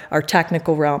 our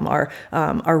technical realm,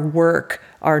 our work,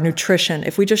 our nutrition.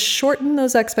 If we just shorten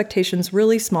those expectations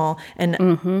really small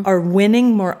and are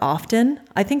winning more often,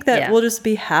 I think that we'll just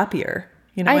be happier,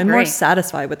 and more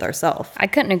satisfied with ourselves. I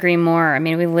couldn't agree more. I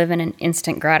mean, we live in an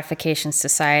instant gratification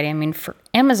society. I mean, for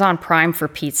Amazon Prime, for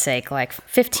Pete's sake, like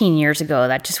 15 years ago,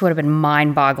 that just would have been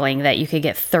mind-boggling that you could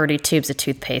get 30 tubes of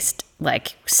toothpaste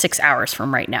like 6 hours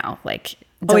from right now, like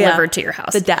delivered to your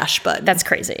house. The dash button. That's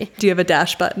crazy. Do you have a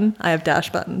dash button? I have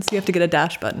dash buttons. You have to get a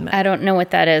dash button. I don't know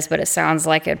what that is, but it sounds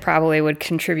like it probably would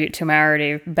contribute to my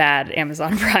already bad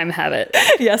Amazon Prime habit.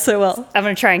 Yes, I will. I'm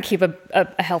going to try and keep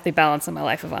a healthy balance in my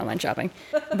life of online shopping.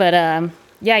 But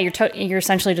you're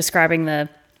essentially describing the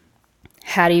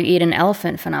how do you eat an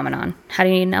elephant phenomenon. How do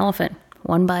you eat an elephant?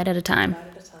 One bite at a time.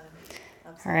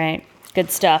 All right. Good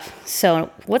stuff.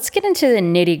 So let's get into the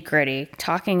nitty gritty,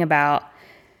 talking about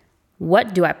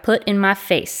what do I put in my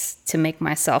face to make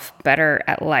myself better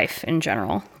at life in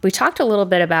general. We talked a little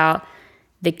bit about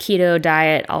the keto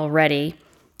diet already.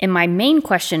 And my main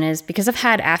question is, because I've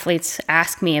had athletes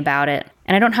ask me about it,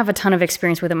 and I don't have a ton of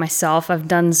experience with it myself. I've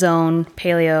done zone,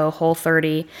 paleo,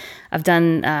 Whole30. I've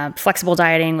done flexible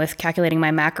dieting with calculating my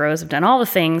macros. I've done all the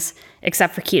things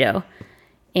except for keto.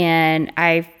 And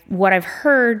what I've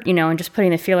heard, and just putting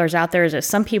the feelers out there, is that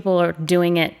some people are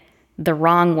doing it the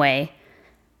wrong way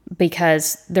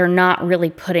because they're not really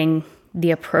putting the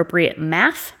appropriate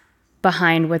math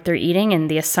behind what they're eating.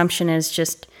 And the assumption is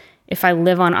just, if I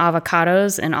live on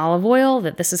avocados and olive oil,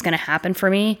 that this is going to happen for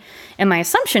me. And my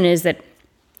assumption is that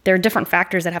there are different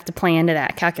factors that have to play into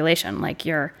that calculation, like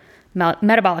your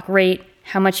metabolic rate,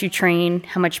 how much you train,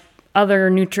 how much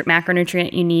other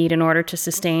macronutrient you need in order to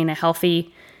sustain a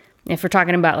healthy, if we're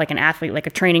talking about like an athlete, like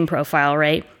a training profile,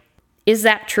 right? Is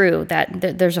that true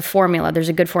that there's a formula, there's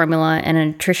a good formula, and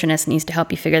a nutritionist needs to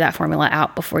help you figure that formula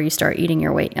out before you start eating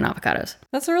your weight in avocados?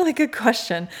 That's a really good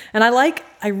question. And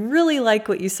I really like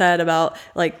what you said about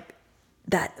like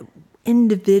that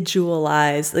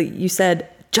individualized, like you said,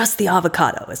 just the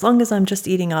avocado. As long as I'm just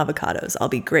eating avocados, I'll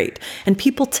be great. And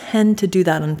people tend to do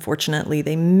that, unfortunately.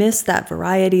 They miss that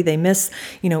variety. They miss,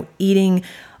 eating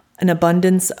an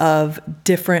abundance of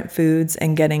different foods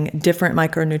and getting different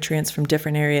micronutrients from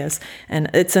different areas. And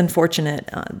it's unfortunate.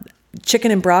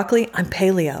 Chicken and broccoli, I'm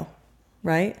paleo,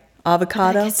 right?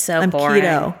 Avocado, it's so I'm boring.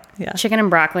 keto. Yeah. Chicken and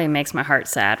broccoli makes my heart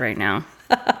sad right now.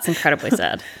 It's incredibly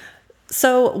sad.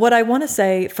 So what I want to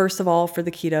say, first of all, for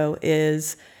the keto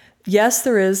is, yes,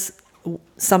 there is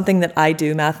something that I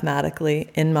do mathematically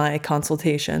in my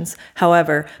consultations.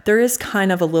 However, there is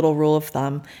kind of a little rule of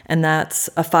thumb, and that's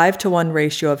a 5-to-1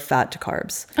 ratio of fat to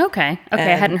carbs. Okay, I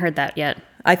hadn't heard that yet.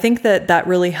 I think that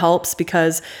really helps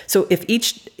because, so if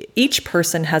each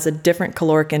person has a different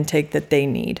caloric intake that they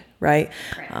need, right?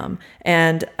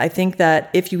 And I think that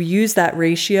if you use that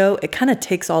ratio, it kind of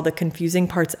takes all the confusing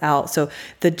parts out. So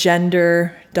the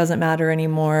gender doesn't matter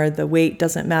anymore, the weight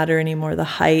doesn't matter anymore, the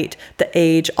height, the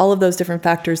age, all of those different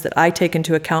factors that I take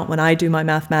into account when I do my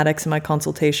mathematics in my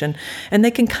consultation. And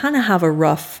they can kind of have a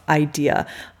rough idea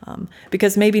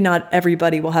because maybe not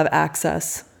everybody will have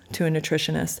access to a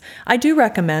nutritionist. I do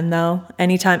recommend, though,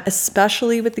 anytime,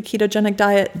 especially with the ketogenic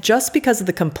diet, just because of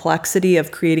the complexity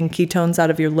of creating ketones out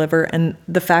of your liver and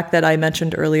the fact that I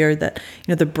mentioned earlier that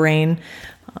the brain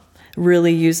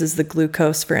really uses the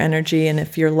glucose for energy, and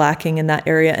if you're lacking in that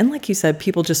area, and like you said,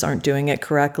 people just aren't doing it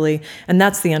correctly, and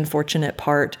that's the unfortunate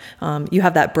part. You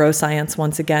have that bro science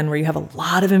once again, where you have a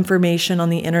lot of information on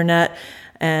the internet,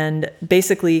 and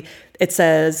basically it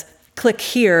says, click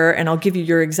here and I'll give you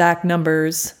your exact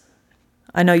numbers.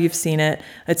 I know you've seen it.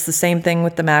 It's the same thing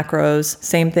with the macros,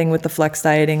 same thing with the flex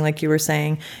dieting, like you were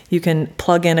saying. You can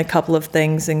plug in a couple of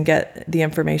things and get the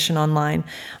information online.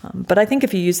 But I think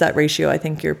if you use that ratio, I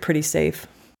think you're pretty safe.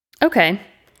 Okay.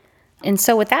 And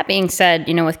so with that being said,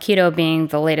 with keto being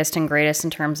the latest and greatest in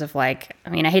terms of I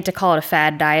hate to call it a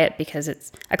fad diet because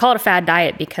I call it a fad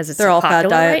diet because it's They're all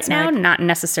popular fad diets, right now, Meg. not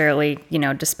necessarily,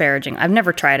 disparaging. I've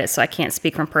never tried it, so I can't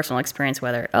speak from personal experience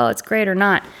whether, it's great or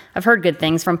not. I've heard good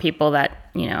things from people that,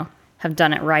 have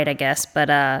done it right, I guess.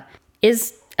 But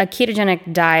is a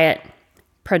ketogenic diet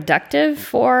productive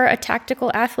for a tactical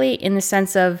athlete in the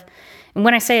sense of, and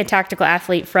when I say a tactical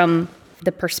athlete from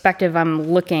the perspective I'm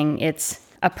looking, it's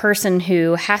a person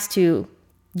who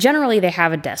generally they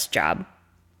have a desk job,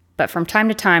 but from time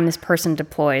to time this person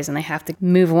deploys and they have to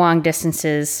move long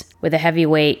distances with a heavy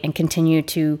weight and continue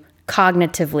to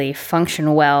cognitively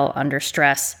function well under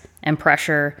stress and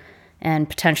pressure and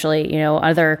potentially,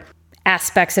 other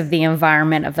aspects of the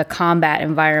environment, of the combat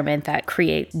environment that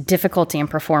create difficulty in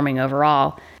performing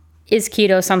overall. Is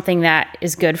keto something that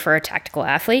is good for a tactical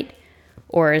athlete?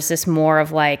 Or is this more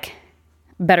of like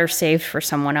better saved for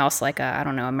someone else, like I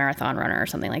don't know, a marathon runner or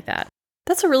something like that?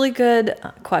 That's a really good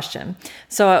question.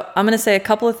 So I'm going to say a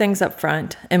couple of things up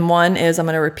front. And one is I'm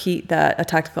going to repeat that a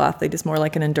tactical athlete is more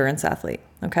like an endurance athlete.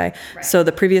 Okay. Right. So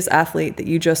the previous athlete that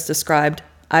you just described,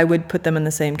 I would put them in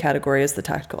the same category as the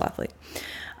tactical athlete.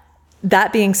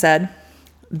 That being said,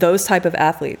 those type of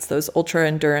athletes, those ultra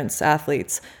endurance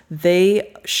athletes,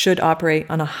 they should operate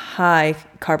on a high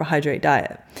carbohydrate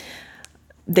diet.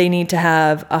 They need to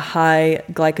have a high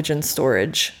glycogen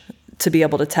storage to be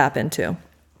able to tap into.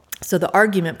 So the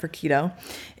argument for keto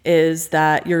is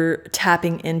that you're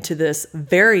tapping into this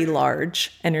very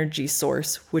large energy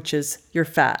source, which is your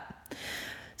fat.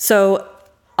 So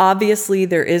obviously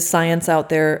there is science out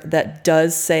there that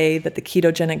does say that the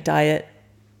ketogenic diet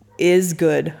is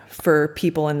good for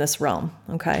people in this realm,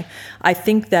 okay? I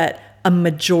think that a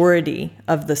majority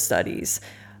of the studies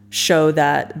show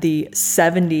that the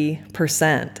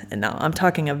 70%, and now I'm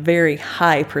talking a very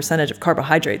high percentage of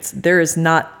carbohydrates, there is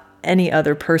not any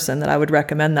other person that I would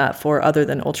recommend that for other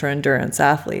than ultra endurance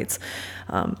athletes.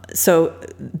 So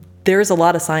there's a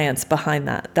lot of science behind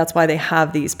that. That's why they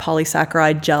have these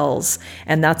polysaccharide gels,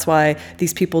 and that's why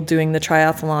these people doing the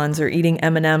triathlons are eating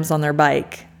M&Ms on their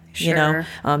bike. Sure. You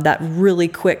know, that really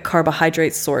quick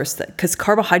carbohydrate source, because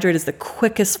carbohydrate is the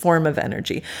quickest form of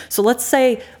energy. So let's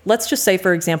just say,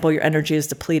 for example, your energy is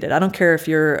depleted. I don't care if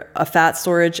you're a fat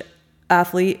storage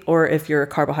athlete or if you're a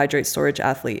carbohydrate storage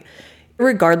athlete.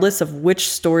 Regardless of which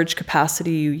storage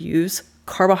capacity you use,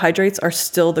 carbohydrates are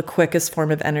still the quickest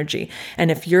form of energy. And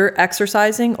if you're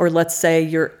exercising, or let's say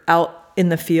you're out in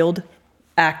the field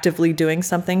actively doing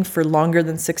something for longer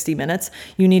than 60 minutes,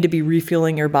 you need to be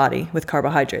refueling your body with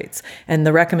carbohydrates. And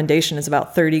the recommendation is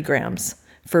about 30 grams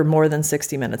for more than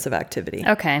 60 minutes of activity.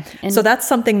 Okay. And so that's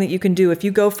something that you can do if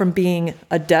you go from being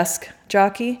a desk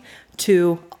jockey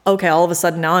to, okay, all of a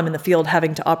sudden now I'm in the field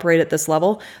having to operate at this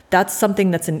level. That's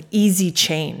something that's an easy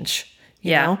change,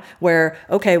 you know, where,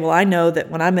 okay, well, I know that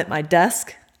when I'm at my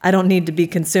desk, I don't need to be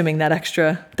consuming that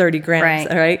extra 30 grams,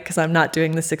 right? Because I'm not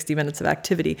doing the 60 minutes of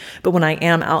activity. But when I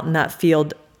am out in that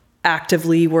field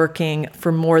actively working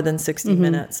for more than 60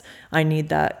 minutes, I need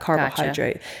that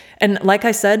carbohydrate. Gotcha. And like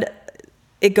I said,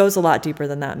 it goes a lot deeper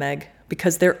than that, Meg,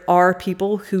 because there are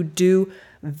people who do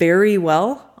very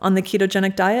well on the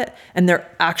ketogenic diet and they're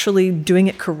actually doing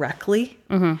it correctly.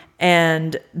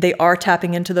 And they are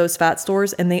tapping into those fat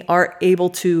stores and they are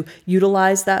able to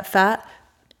utilize that fat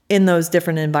in those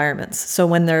different environments. So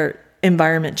when their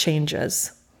environment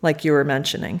changes, like you were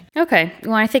mentioning. Okay.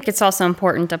 Well, I think it's also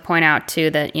important to point out too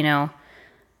that, you know,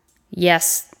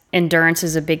 yes, endurance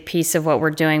is a big piece of what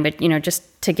we're doing, but, you know,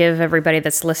 just to give everybody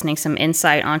that's listening some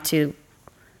insight onto,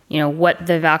 you know, what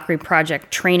the Valkyrie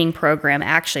Project training program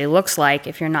actually looks like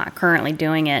if you're not currently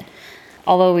doing it.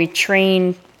 Although we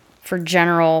train for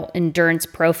general endurance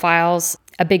profiles,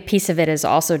 a big piece of it is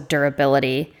also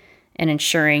durability and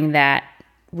ensuring that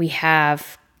we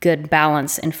have good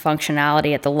balance and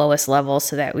functionality at the lowest level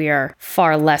so that we are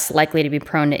far less likely to be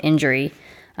prone to injury,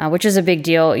 which is a big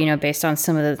deal, you know, based on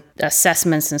some of the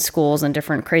assessments in schools and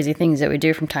different crazy things that we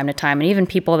do from time to time. And even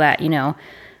people that, you know,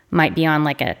 might be on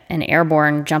like an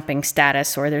airborne jumping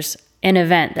status, or there's an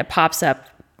event that pops up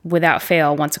without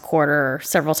fail once a quarter or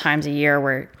several times a year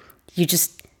where you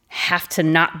just have to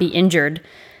not be injured.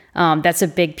 That's a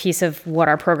big piece of what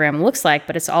our program looks like,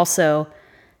 but it's also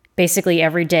basically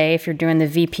every day, if you're doing the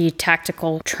VP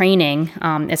tactical training,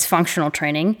 it's functional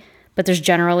training, but there's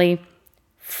generally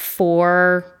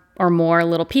 4 or more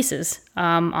little pieces.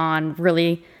 On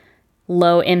really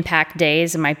low impact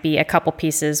days, it might be a couple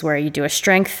pieces where you do a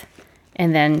strength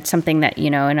and then something that, you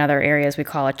know, in other areas we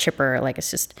call a chipper, like it's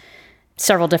just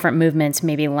several different movements,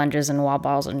 maybe lunges and wall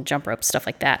balls and jump ropes, stuff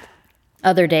like that.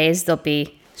 Other days, there'll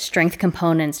be strength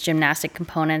components, gymnastic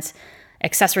components,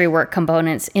 accessory work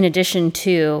components, in addition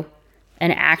to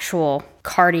an actual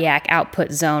cardiac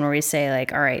output zone where we say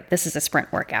like, all right, this is a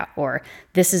sprint workout, or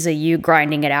this is a you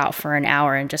grinding it out for an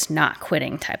hour and just not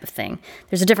quitting type of thing.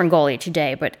 There's a different goal each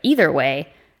day, but either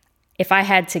way, if I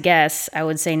had to guess, I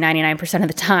would say 99% of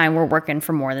the time we're working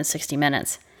for more than 60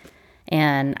 minutes.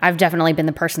 And I've definitely been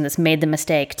the person that's made the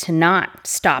mistake to not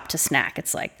stop to snack.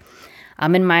 It's like,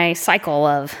 I'm in my cycle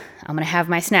of, I'm going to have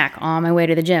my snack on my way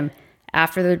to the gym.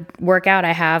 After the workout,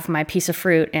 I have my piece of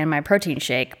fruit and my protein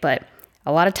shake. But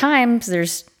a lot of times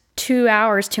there's 2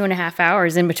 hours, 2.5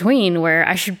 hours in between where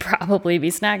I should probably be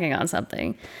snacking on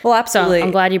something. Well, absolutely. So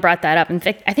I'm glad you brought that up. In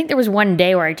fact, I think there was one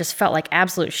day where I just felt like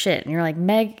absolute shit. And you're like,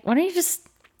 Meg, why don't you just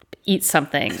eat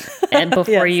something and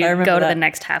before Yes, you I remember go to that. the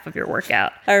next half of your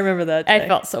workout. I remember that day. I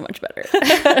felt so much better.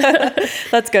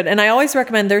 That's good. And I always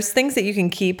recommend there's things that you can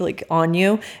keep like on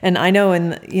you. And I know,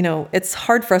 it's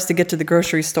hard for us to get to the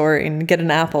grocery store and get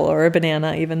an apple or a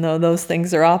banana, even though those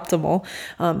things are optimal.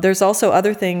 There's also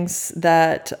other things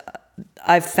that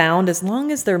I've found as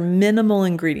long as they're minimal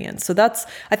ingredients. So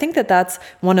I think that's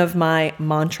one of my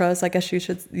mantras, I guess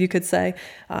you could say.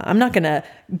 I'm not going to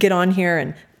get on here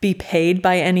and be paid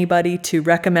by anybody to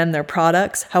recommend their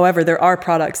products. However, there are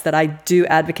products that I do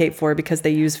advocate for because they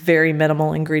use very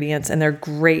minimal ingredients and they're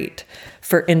great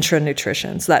for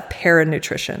intra-nutrition. So that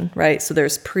para-nutrition, right? So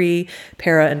there's pre,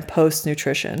 para, and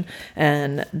post-nutrition.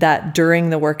 And that during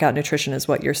the workout nutrition is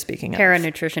what you're speaking of.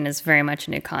 Para-nutrition is very much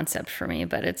a new concept for me,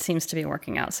 but it seems to be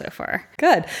working out so far.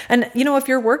 Good. And, if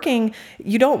you're working,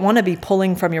 you don't want to be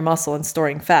pulling from your muscle and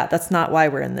storing fat. That's not why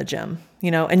we're in the gym,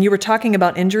 and you were talking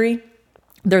about injury.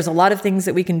 There's a lot of things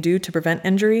that we can do to prevent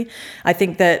injury. I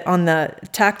think that on the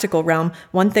tactical realm,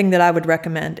 one thing that I would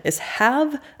recommend is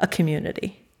have a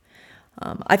community.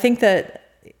 I think that,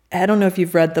 I don't know if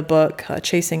you've read the book,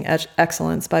 Chasing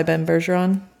Excellence by Ben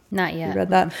Bergeron. Not yet. You read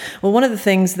that? Well, one of the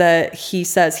things that he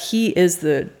says, he is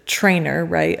the trainer,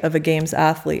 right, of a games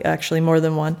athlete, actually more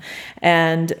than one.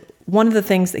 And one of the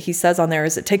things that he says on there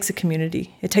is it takes a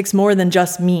community. It takes more than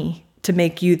just me to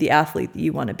make you the athlete that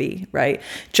you want to be, right?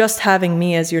 Just having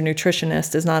me as your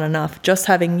nutritionist is not enough. Just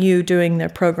having you doing their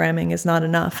programming is not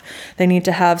enough. They need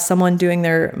to have someone doing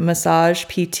their massage,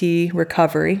 PT,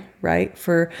 recovery, right,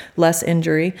 for less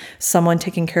injury. Someone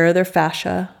taking care of their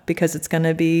fascia because it's going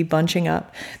to be bunching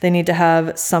up. They need to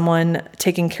have someone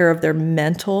taking care of their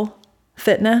mental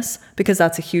fitness because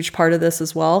that's a huge part of this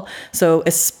as well. So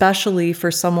especially for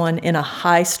someone in a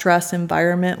high stress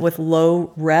environment with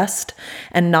low rest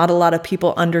and not a lot of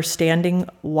people understanding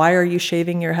why are you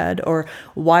shaving your head or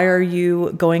why are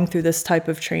you going through this type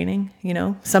of training?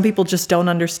 Some people just don't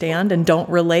understand and don't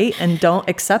relate and don't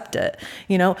accept it.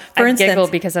 For instance, giggle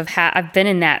because I've been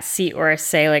in that seat where I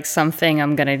say like something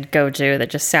I'm going to go do that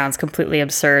just sounds completely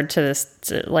absurd to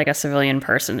like a civilian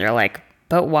person. They're like,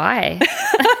 but why?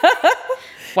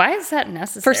 Why is that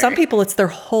necessary? For some people, it's their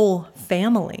whole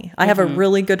family. I have a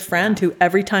really good friend who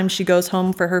every time she goes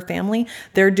home for her family,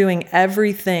 they're doing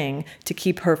everything to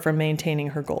keep her from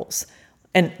maintaining her goals.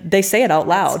 And they say it out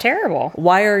loud. It's terrible.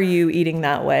 Why are you eating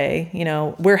that way?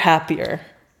 We're happier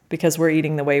because we're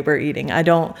eating the way we're eating. I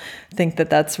don't think that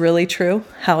that's really true.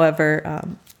 However,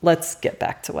 let's get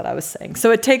back to what I was saying.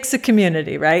 So it takes a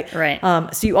community, right? Right.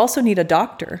 So you also need a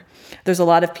doctor. There's a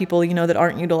lot of people, that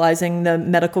aren't utilizing the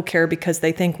medical care because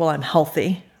they think, well, I'm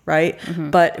healthy, right?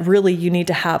 But really you need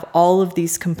to have all of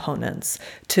these components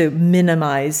to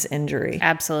minimize injury.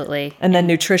 Absolutely. And then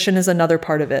nutrition is another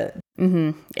part of it.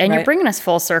 And you're bringing us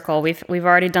full circle. We've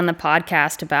already done the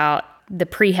podcast about the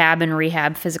prehab and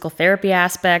rehab physical therapy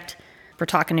aspect. We're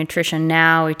talking nutrition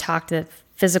now. We talked the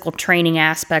physical training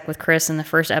aspect with Chris in the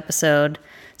first episode.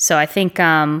 So I think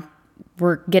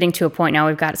we're getting to a point now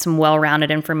we've got some well-rounded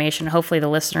information. Hopefully the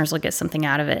listeners will get something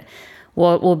out of it.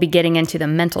 We'll be getting into the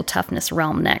mental toughness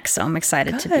realm next. So I'm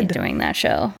excited to be doing that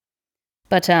show.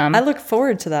 But I look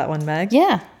forward to that one, Meg.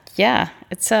 Yeah.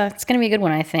 It's going to be a good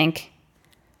one, I think.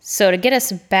 So to get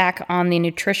us back on the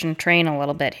nutrition train a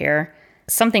little bit here,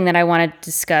 something that I want to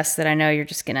discuss that I know you're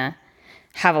just going to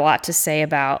have a lot to say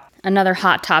about. Another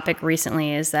hot topic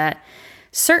recently is that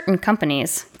certain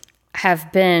companies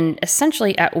have been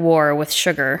essentially at war with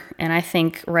sugar, and I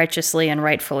think righteously and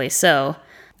rightfully so.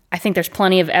 I think there's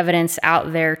plenty of evidence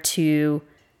out there to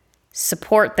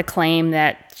support the claim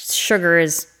that sugar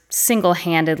is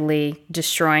single-handedly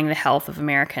destroying the health of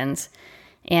Americans.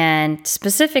 And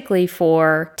specifically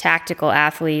for tactical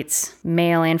athletes,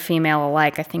 male and female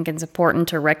alike, I think it's important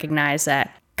to recognize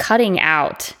that cutting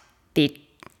out the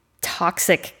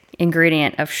toxic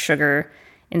ingredient of sugar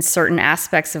in certain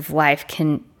aspects of life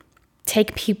can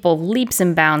take people leaps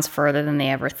and bounds further than they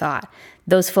ever thought.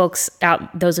 Those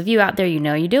of you out there,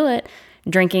 you do it,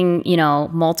 drinking,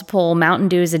 multiple Mountain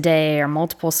Dews a day or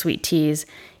multiple sweet teas,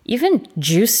 even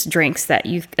juice drinks that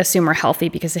you assume are healthy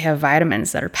because they have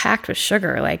vitamins that are packed with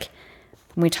sugar. Like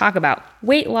when we talk about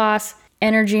weight loss,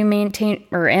 energy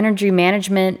management,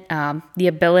 the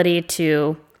ability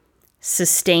to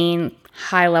sustain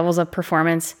high levels of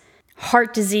performance,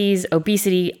 heart disease,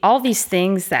 obesity, all these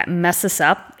things that mess us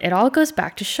up, it all goes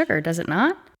back to sugar, does it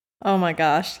not? Oh my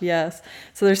gosh, yes.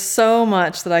 So there's so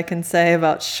much that I can say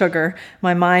about sugar.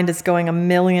 My mind is going a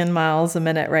million miles a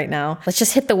minute right now. Let's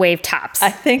just hit the wave tops. I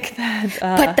think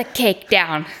that... Put the cake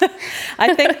down.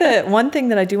 I think that one thing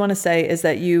that I do want to say is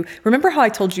that you remember how I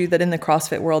told you that in the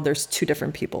CrossFit world, there's two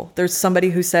different people. There's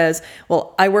somebody who says,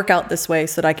 well, I work out this way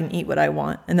so that I can eat what I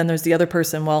want. And then there's the other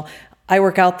person, well, I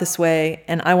work out this way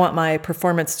and I want my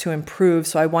performance to improve,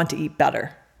 so I want to eat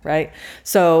better, right?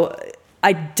 So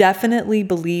I definitely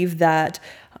believe that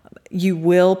you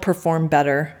will perform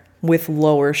better with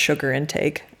lower sugar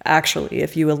intake. Actually,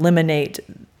 if you eliminate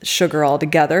sugar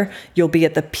altogether, you'll be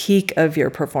at the peak of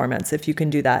your performance if you can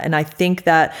do that. And I think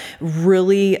that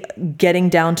really getting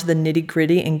down to the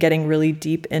nitty-gritty and getting really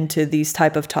deep into these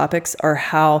type of topics are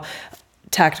how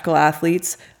tactical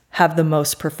athletes have the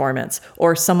most performance,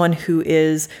 or someone who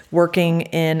is working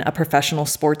in a professional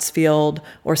sports field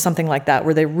or something like that,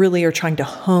 where they really are trying to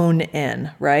hone in,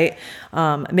 right?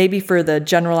 Maybe for the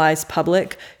generalized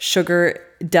public, sugar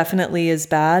definitely is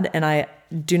bad, and I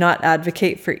do not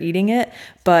advocate for eating it,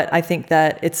 but I think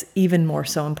that it's even more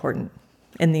so important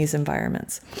in these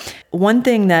environments. One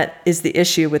thing that is the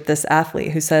issue with this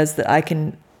athlete who says that I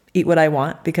can eat what I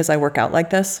want because I work out like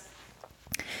this,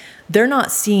 they're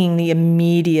not seeing the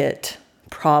immediate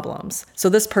problems. So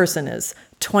this person is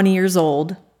 20 years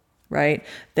old, right?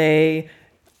 They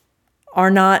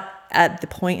are not at the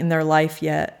point in their life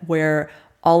yet where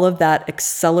all of that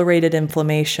accelerated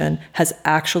inflammation has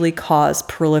actually caused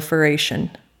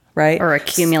proliferation, right? Or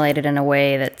accumulated in a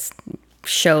way that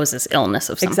shows as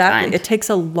illness of some kind. It takes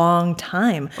a long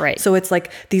time. Right. So it's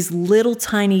like these little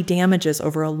tiny damages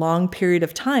over a long period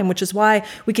of time, which is why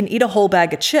we can eat a whole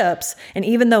bag of chips. And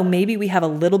even though maybe we have a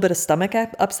little bit of stomach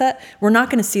upset, we're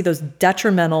not going to see those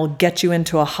detrimental get you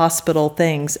into a hospital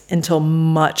things until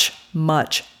much,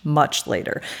 much, much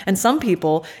later. And some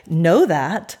people know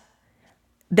that.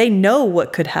 They know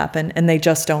what could happen and they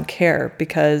just don't care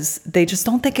because they just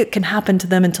don't think it can happen to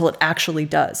them until it actually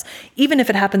does. Even if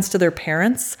it happens to their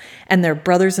parents and their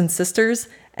brothers and sisters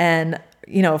and,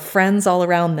 you know, friends all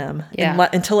around them,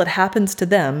 until it happens to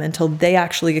them, until they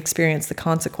actually experience the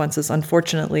consequences,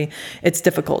 unfortunately, it's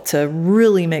difficult to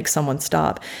really make someone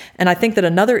stop. And I think that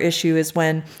another issue is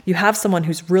when you have someone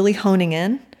who's really honing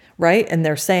in, right? And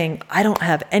they're saying, I don't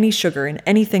have any sugar in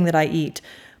anything that I eat.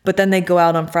 But then they go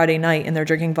out on Friday night and they're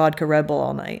drinking vodka Red Bull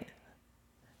all night.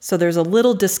 So there's a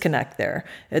little disconnect there.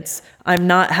 It's, I'm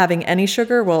not having any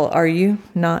sugar. Well, are you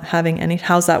not having any?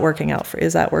 How's that working out for you?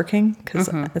 Is that working? Because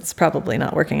it's probably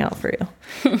not working out for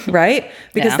you, right?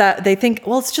 Because that they think,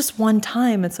 well, it's just one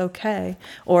time. It's okay.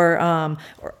 Or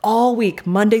all week,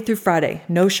 Monday through Friday,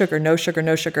 no sugar, no sugar,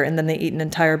 no sugar. And then they eat an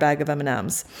entire bag of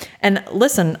M&Ms. And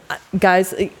listen,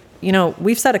 guys, you know,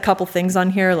 we've said a couple things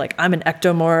on here, like I'm an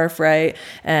ectomorph, right?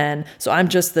 And so I'm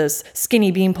just this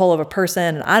skinny beanpole of a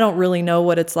person and I don't really know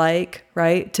what it's like,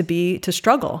 right? To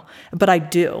struggle. But I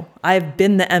do. I've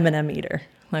been the M&M eater.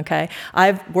 Okay.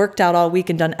 I've worked out all week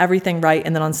and done everything right.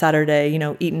 And then on Saturday, you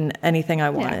know, eaten anything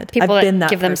I wanted. People I've been that that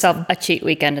give person. themselves a cheat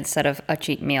weekend instead of a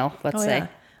cheat meal, let's say. Yeah.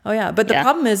 Oh yeah. But the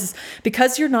problem is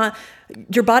because your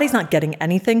body's not getting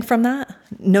anything from that,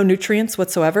 no nutrients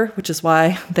whatsoever, which is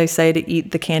why they say to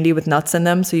eat the candy with nuts in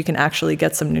them so you can actually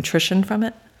get some nutrition from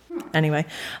it. Anyway,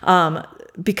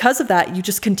 because of that, you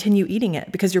just continue eating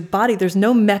it because your body, there's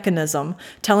no mechanism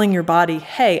telling your body,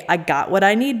 hey, I got what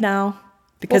I need now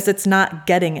because it's not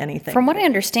getting anything. From what I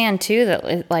understand too,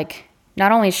 that like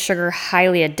not only is sugar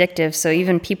highly addictive, so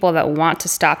even people that want to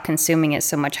stop consuming it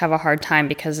so much have a hard time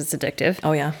because it's addictive.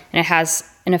 Oh yeah. And it has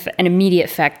an immediate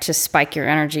effect to spike your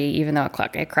energy, even though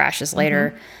it crashes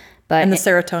later. But and the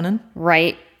serotonin.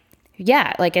 Right.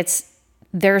 Yeah. Like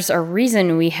there's a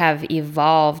reason we have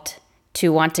evolved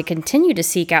to want to continue to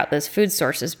seek out those food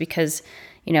sources because,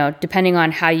 you know, depending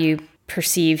on how you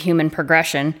perceive human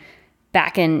progression,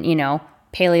 back in, you know,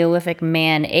 Paleolithic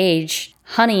man age,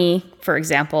 honey, for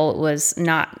example, was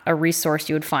not a resource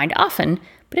you would find often.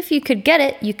 But if you could get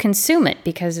it, you consume it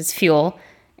because it's fuel.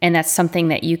 And that's something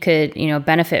that you could, you know,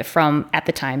 benefit from at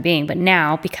the time being. But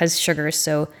now, because sugar is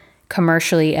so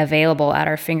commercially available at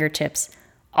our fingertips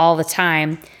all the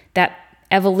time, that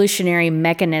evolutionary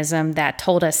mechanism that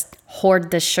told us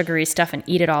hoard this sugary stuff and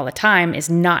eat it all the time is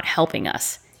not helping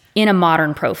us in a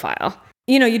modern profile.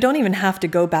 You know, you don't even have to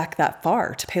go back that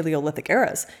far to Paleolithic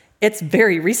eras. It's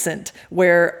very recent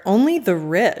where only the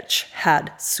rich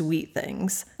had sweet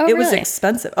things. Oh, it was really?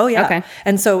 expensive. Oh, yeah. Okay.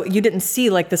 And so you didn't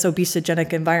see like this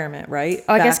obesogenic environment, right?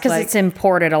 Oh, I guess because it's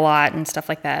imported a lot and stuff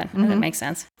like that. Mm-hmm. That makes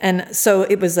sense. And so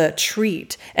it was a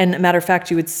treat. And matter of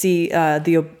fact, you would see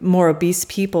the more obese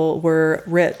people were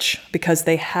rich because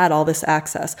they had all this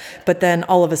access. But then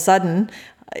all of a sudden,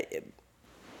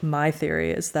 my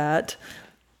theory is that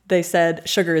they said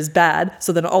sugar is bad.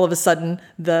 So then all of a sudden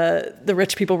the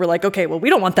rich people were like, okay, well, we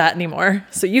don't want that anymore.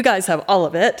 So you guys have all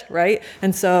of it, right?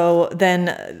 And so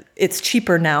then it's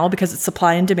cheaper now because it's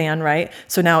supply and demand, right?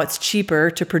 So now it's cheaper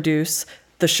to produce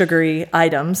the sugary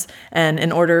items. And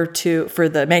in order for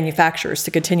the manufacturers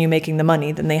to continue making the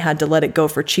money, then they had to let it go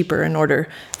for cheaper in order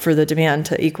for the demand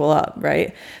to equal up,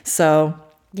 right? So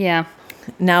yeah.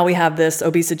 Now we have this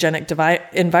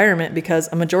obesogenic environment because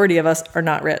a majority of us are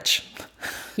not rich.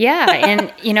 Yeah.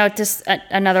 And, just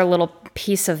another little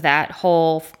piece of that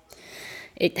whole,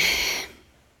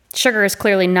 sugar is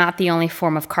clearly not the only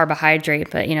form of carbohydrate,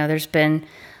 but, there's been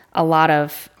a lot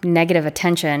of negative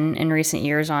attention in recent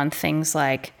years on things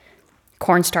like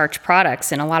cornstarch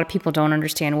products. And a lot of people don't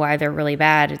understand why they're really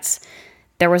bad.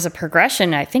 There was a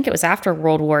progression, I think it was after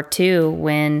World War II,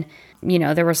 when,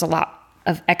 there was a lot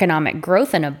of economic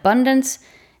growth and abundance.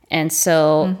 And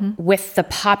so with the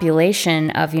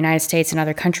population of the United States and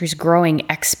other countries growing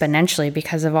exponentially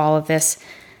because of all of this,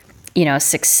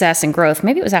 success and growth,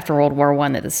 maybe it was after World War I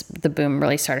that the boom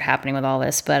really started happening with all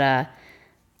this. But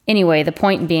anyway, the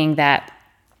point being that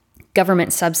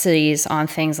government subsidies on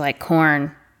things like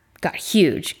corn got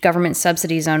huge. Government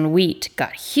subsidies on wheat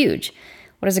got huge.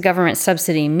 What does a government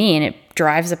subsidy mean? It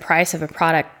drives the price of a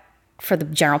product for the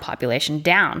general population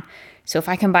down. So if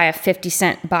I can buy a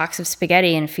 50-cent box of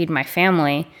spaghetti and feed my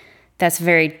family, that's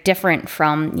very different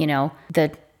from,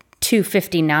 the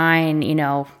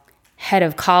 $2.59, head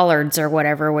of collards or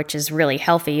whatever, which is really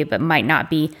healthy, but might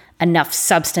not be enough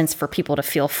substance for people to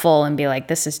feel full and be like,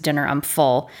 this is dinner, I'm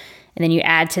full. And then you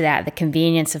add to that the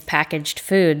convenience of packaged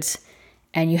foods,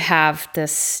 and you have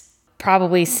this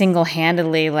probably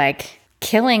single-handedly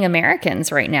killing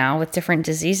Americans right now with different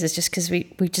diseases just because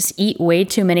we just eat way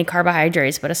too many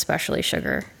carbohydrates, but especially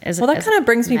sugar. Well, that kind of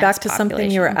brings me back to something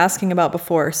you were asking about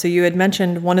before. So you had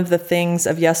mentioned one of the things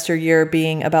of yesteryear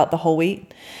being about the whole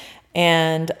wheat.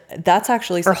 And that's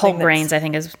actually something, or whole grains, I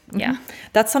think is, yeah.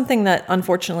 That's something that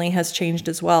unfortunately has changed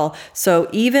as well. So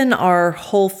even our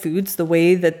whole foods, the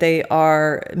way that they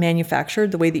are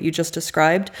manufactured, the way that you just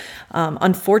described,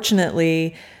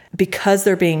 unfortunately, because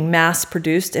they're being mass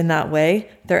produced in that way,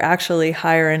 they're actually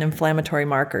higher in inflammatory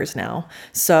markers now.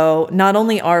 So not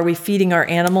only are we feeding our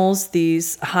animals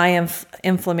these high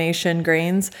inflammation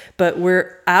grains, but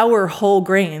our whole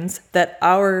grains that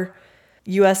our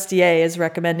USDA is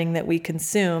recommending that we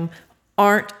consume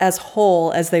aren't as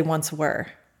whole as they once were.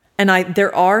 And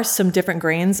there are some different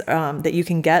grains that you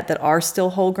can get that are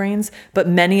still whole grains, but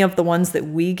many of the ones that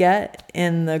we get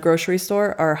in the grocery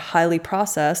store are highly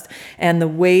processed, and the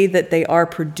way that they are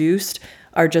produced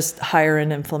are just higher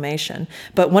in inflammation.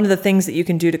 But one of the things that you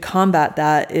can do to combat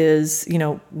that is,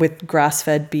 with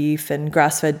grass-fed beef and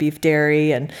grass-fed beef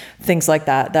dairy and things like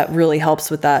that, that really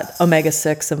helps with that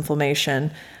omega-6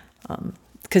 inflammation,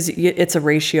 because it's a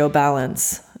ratio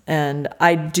balance. And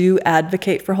I do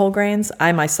advocate for whole grains.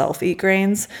 I myself eat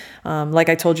grains. Like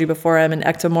I told you before, I'm an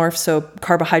ectomorph, so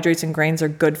carbohydrates and grains are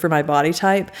good for my body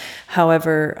type.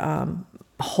 However,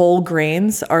 whole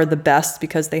grains are the best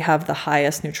because they have the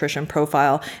highest nutrition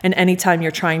profile. And anytime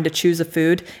you're trying to choose a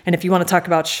food, and if you want to talk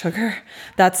about sugar,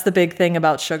 that's the big thing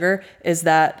about sugar, is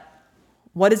that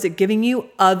what is it giving you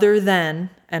other than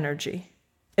energy?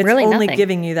 It's really only nothing.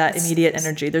 Giving you that immediate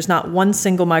energy. There's not one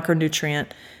single micronutrient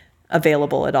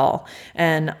available at all.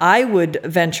 And I would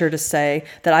venture to say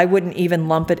that I wouldn't even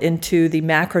lump it into the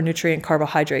macronutrient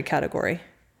carbohydrate category.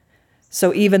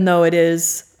 So even though it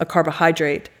is a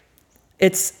carbohydrate,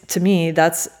 to me,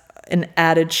 that's an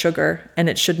added sugar, and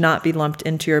it should not be lumped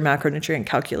into your macronutrient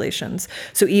calculations.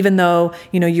 So even though,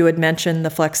 you had mentioned the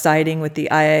flex dieting with the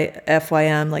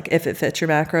IFYM, like if it fits your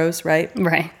macros, right?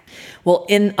 Right. Well,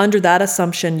 under that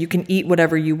assumption, you can eat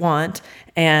whatever you want,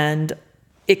 and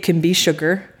it can be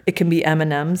sugar, it can be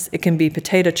M&Ms, it can be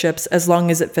potato chips, as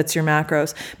long as it fits your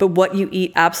macros. But what you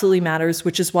eat absolutely matters,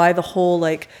 which is why the whole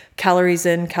calories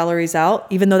in, calories out,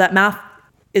 even though that math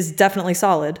is definitely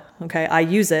solid, okay, I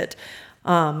use it,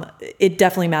 it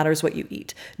definitely matters what you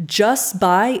eat. Just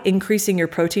by increasing your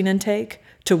protein intake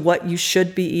to what you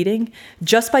should be eating,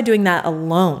 just by doing that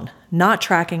alone, not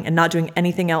tracking and not doing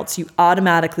anything else, you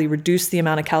automatically reduce the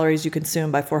amount of calories you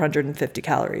consume by 450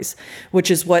 calories,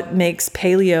 which is what makes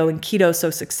paleo and keto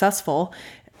so successful.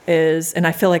 And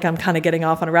I feel like I'm kind of getting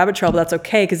off on a rabbit trail, but that's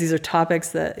okay because these are topics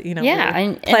that,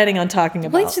 we're planning on talking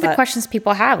about. Well, these are the questions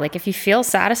people have. Like, if you feel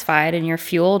satisfied and you're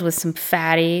fueled with some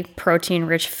fatty,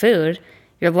 protein-rich food,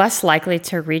 you're less likely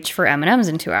to reach for M&Ms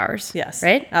in 2 hours. Yes,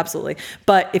 right? Absolutely.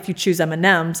 But if you choose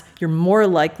M&Ms, you're more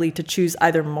likely to choose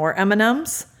either more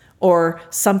M&Ms or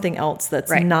something else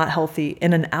that's not healthy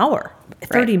in an hour,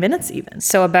 30 minutes even.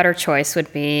 So a better choice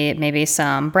would be maybe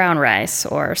some brown rice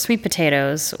or sweet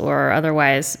potatoes or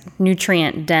otherwise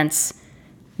nutrient-dense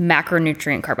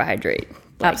macronutrient carbohydrate.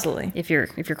 Absolutely. If you're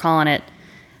calling it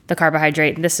the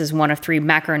carbohydrate, this is one of 3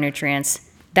 macronutrients.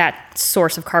 That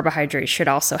source of carbohydrate should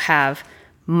also have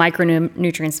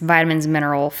micronutrients, vitamins,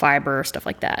 mineral, fiber, stuff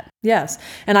like that. Yes.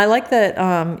 And I like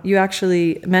that you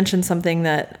actually mentioned something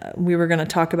that we were going to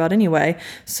talk about anyway.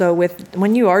 So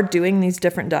when you are doing these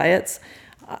different diets,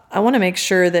 I want to make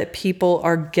sure that people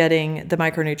are getting the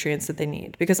micronutrients that they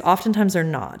need, because oftentimes they're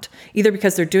not, either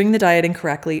because they're doing the diet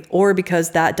incorrectly or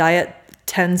because that diet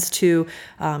tends to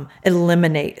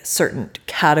eliminate certain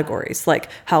categories, like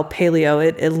how paleo,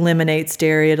 it eliminates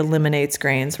dairy, it eliminates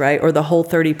grains, right? Or the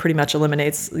Whole30 pretty much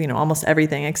eliminates, almost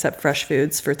everything except fresh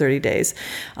foods for 30 days.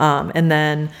 And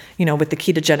then, with the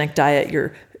ketogenic diet,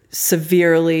 you're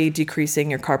severely decreasing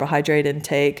your carbohydrate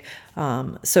intake.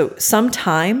 So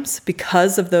sometimes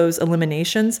because of those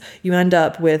eliminations, you end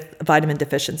up with vitamin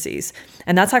deficiencies.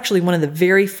 And that's actually one of the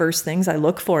very first things I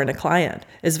look for in a client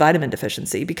is vitamin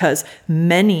deficiency, because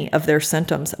many of their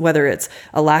symptoms, whether it's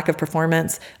a lack of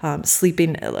performance,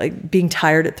 sleeping, like being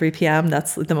tired at 3 p.m.,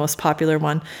 that's the most popular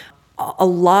one. A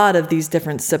lot of these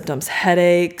different symptoms,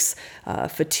 headaches,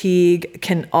 fatigue,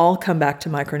 can all come back to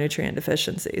micronutrient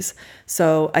deficiencies.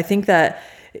 So I think that,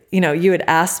 you had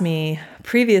asked me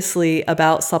previously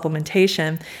about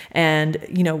supplementation, and,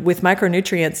 with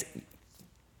micronutrients,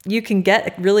 you can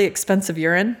get really expensive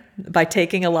urine by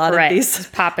taking a lot of these.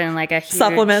 Just pop in like a huge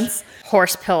supplements,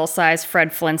 horse pill size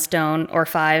Fred Flintstone or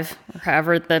 5, or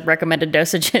however the recommended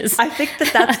dosage is. I think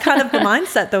that's kind of the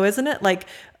mindset though, isn't it? Like,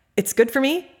 it's good for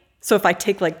me, so if I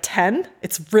take like 10,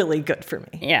 it's really good for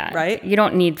me. Yeah. Right? You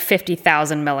don't need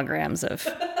 50,000 milligrams of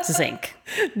zinc.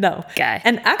 No. Guy.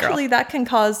 And actually that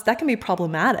can be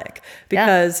problematic,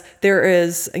 because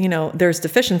there's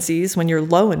deficiencies when you're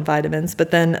low in vitamins,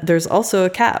 but then there's also a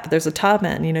cap. There's a top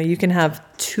end. You can have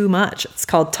too much. It's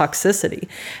called toxicity.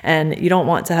 And you don't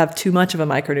want to have too much of a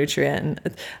micronutrient.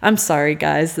 And I'm sorry,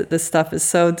 guys, that this stuff is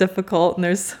so difficult and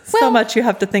there's so much you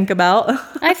have to think about.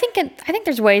 I think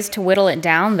there's ways to whittle it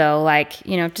down though, like,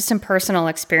 just in personal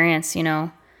experience,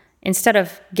 instead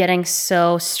of getting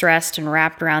so stressed and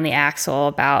wrapped around the axle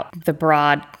about the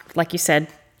broad, like you said,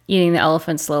 eating the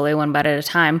elephant slowly one bite at a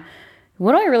time,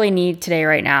 what do I really need today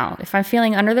right now? If I'm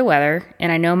feeling under the weather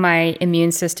and I know my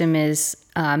immune system is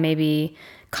maybe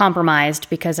compromised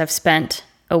because I've spent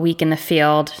a week in the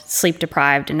field, sleep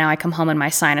deprived, and now I come home and my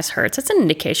sinus hurts, that's an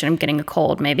indication I'm getting a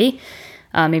cold maybe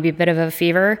a bit of a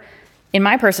fever. In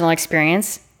my personal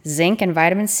experience, zinc and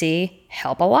vitamin C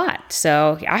help a lot.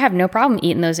 So I have no problem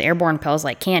eating those airborne pills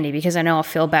like candy, because I know I'll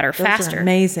feel better faster. Those are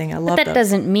amazing. I love But that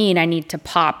doesn't mean I need to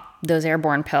pop those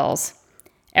airborne pills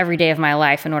every day of my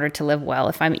life in order to live well.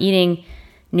 If I'm eating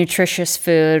nutritious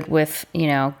food with,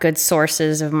 good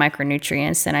sources of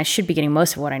micronutrients, then I should be getting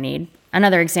most of what I need.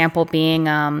 Another example being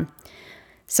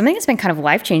something that's been kind of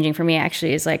life-changing for me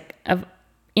actually is like I've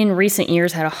in recent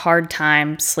years had a hard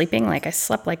time sleeping. Like I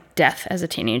slept like death as a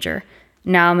teenager.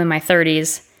 Now I'm in my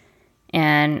 30s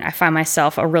and I find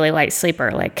myself a really light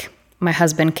sleeper. Like my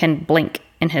husband can blink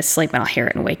in his sleep and I'll hear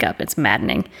it and wake up. It's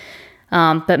maddening.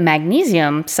 But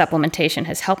magnesium supplementation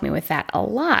has helped me with that a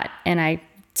lot. And I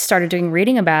started doing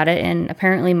reading about it, and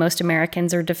apparently most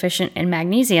Americans are deficient in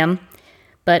magnesium,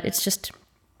 but it's just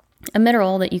a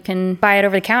mineral that you can buy it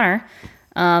over the counter.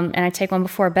 And I take one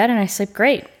before bed and I sleep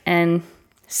great. And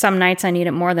some nights I need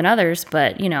it more than others,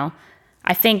 but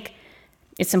I think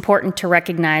it's important to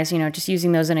recognize, just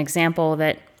using those as an example,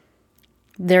 that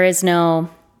there is no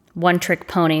one trick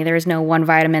pony. There is no one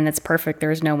vitamin that's perfect.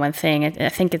 There is no one thing. I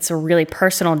think it's a really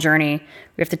personal journey.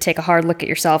 We have to take a hard look at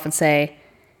yourself and say,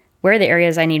 where are the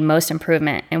areas I need most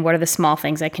improvement, and what are the small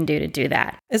things I can do to do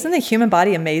that? Isn't the human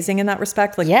body amazing in that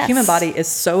respect? Like yes. The human body is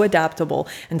so adaptable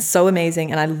and so amazing.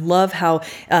 And I love how,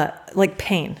 like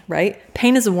pain, right?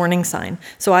 Pain is a warning sign.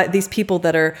 So these people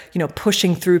that are,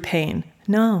 pushing through pain,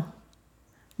 no,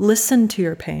 listen to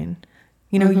your pain.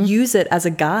 Use it as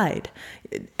a guide.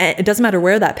 It doesn't matter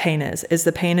where that pain is. Is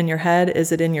the pain in your head?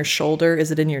 Is it in your shoulder?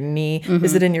 Is it in your knee? Mm-hmm.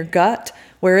 Is it in your gut?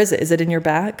 Where is it? Is it in your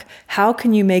back? How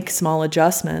can you make small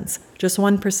adjustments, just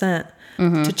 1%,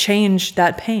 to change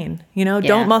that pain?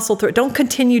 Don't muscle through it. Don't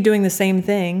continue doing the same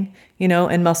thing,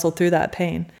 and muscle through that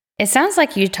pain. It sounds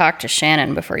like you talked to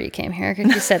Shannon before you came here,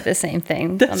 because you said the same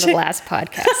thing on the last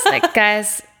podcast. Like,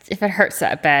 guys, if it hurts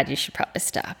that bad, you should probably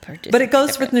stop. Or do But it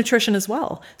goes different. with nutrition as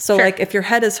well. So Sure. like if your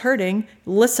head is hurting,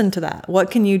 listen to that. What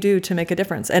can you do to make a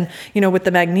difference? And, with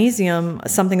the magnesium,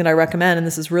 something that I recommend, and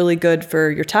this is really good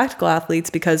for your tactical athletes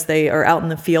because they are out in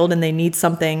the field and they need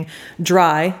something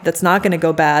dry that's not going to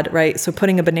go bad, right? So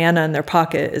putting a banana in their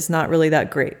pocket is not really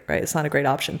that great, right? It's not a great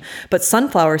option. But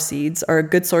sunflower seeds are a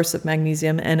good source of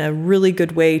magnesium and a really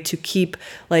good way to keep,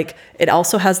 like, it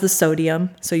also has the sodium.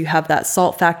 So you have that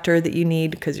salt factor that you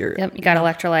need because you're... Yep, you got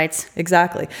electrolytes.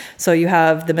 Exactly. So you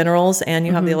have the minerals and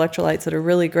you have the electrolytes that are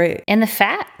really great. And the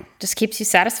fat just keeps you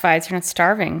satisfied so you're not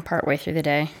starving partway through the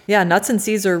day. Yeah, nuts and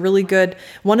seeds are really good.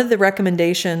 One of the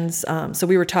recommendations, so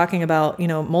we were talking about,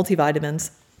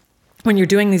 multivitamins. When you're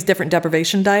doing these different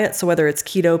deprivation diets, so whether it's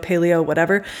keto, paleo,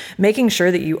 whatever, making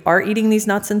sure that you are eating these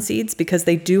nuts and seeds because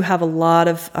they do have a lot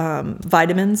of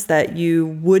vitamins that you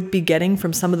would be getting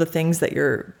from some of the things that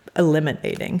you're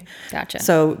eliminating. Gotcha.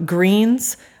 So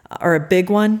greens are a big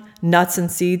one. Nuts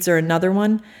and seeds are another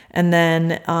one. And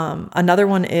then another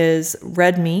one is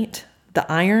red meat,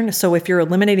 the iron. So if you're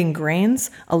eliminating grains,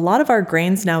 a lot of our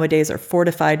grains nowadays are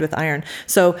fortified with iron.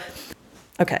 So,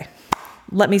 okay.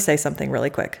 Let me say something really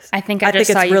quick. I think I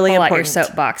just saw you really pull out your important.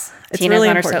 soapbox. It's Tina's really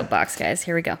on her important. soapbox, guys.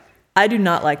 Here we go. I do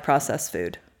not like processed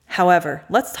food. However,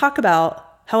 let's talk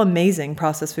about how amazing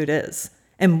processed food is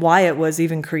and why it was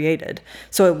even created.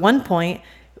 So at one point,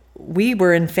 we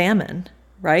were in famine,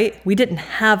 right? We didn't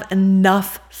have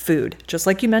enough food, just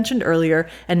like you mentioned earlier,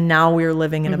 and now we're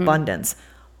living in abundance.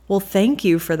 Well, thank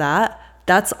you for that.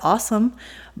 That's awesome.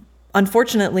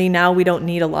 Unfortunately, now we don't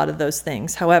need a lot of those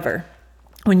things. However,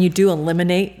 when you do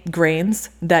eliminate grains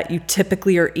that you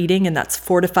typically are eating and that's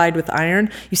fortified with iron,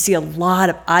 I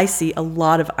see a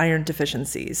lot of iron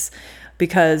deficiencies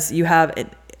because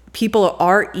people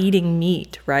are eating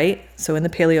meat, right? So in the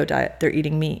paleo diet, they're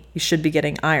eating meat. You should be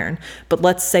getting iron. But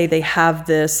let's say they have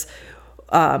this,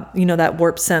 that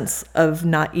warped sense of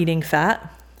not eating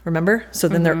fat, remember? So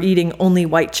then they're eating only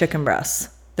white chicken breasts.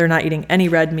 They're not eating any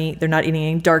red meat. They're not eating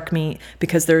any dark meat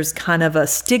because there's kind of a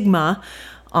stigma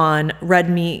on red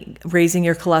meat raising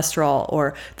your cholesterol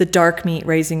or the dark meat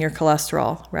raising your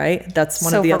cholesterol, right? That's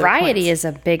one of the other points. So variety is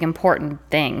a big important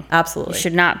thing. Absolutely. You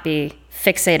should not be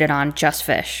fixated on just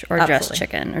fish or Absolutely. just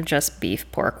chicken or just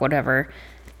beef, pork, whatever.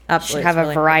 Absolutely. You should have It's a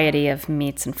really variety of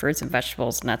meats and fruits and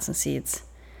vegetables, nuts and seeds.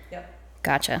 Yep.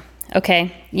 Gotcha.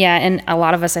 Okay. Yeah, and a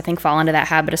lot of us, I think, fall into that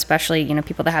habit, especially,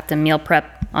 people that have to meal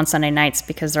prep on Sunday nights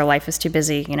because their life is too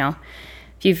busy,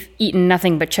 If you've eaten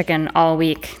nothing but chicken all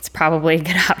week, it's probably a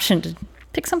good option to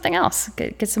pick something else.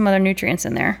 Get some other nutrients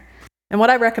in there. And what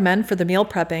I recommend for the meal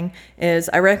prepping is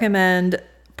I recommend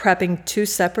prepping 2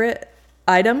 separate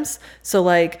items. So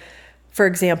like, for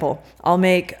example, I'll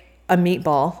make a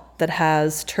meatball that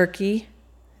has turkey,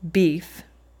 beef,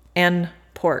 and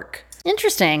pork.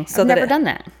 Interesting. I've never done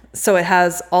that. So it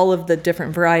has all of the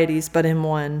different varieties, but in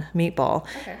one meatball.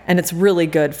 Okay. And it's really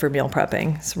good for meal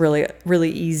prepping. It's really, really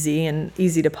easy and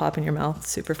easy to pop in your mouth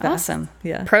super fast. Awesome.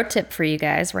 Yeah. Pro tip for you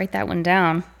guys, write that one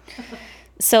down.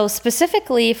 So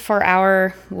specifically for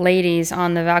our ladies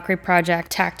on the Valkyrie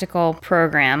Project tactical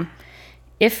program,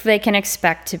 if they can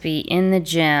expect to be in the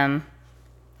gym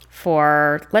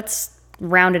for, let's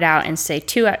round it out and say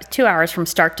 2 hours from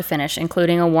start to finish,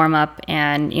 including a warm up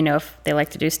and, if they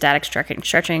like to do static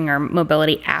stretching or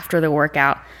mobility after the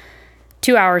workout,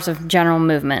 2 hours of general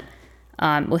movement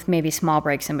with maybe small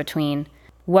breaks in between.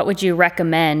 What would you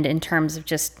recommend in terms of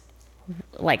just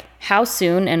like how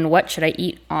soon and what should I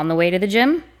eat on the way to the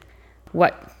gym?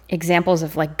 What examples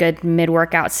of like good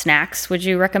mid-workout snacks would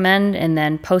you recommend? And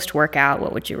then post-workout,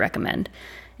 what would you recommend?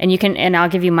 And I'll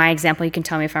give you my example. You can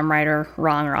tell me if I'm right or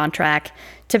wrong or on track.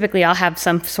 Typically, I'll have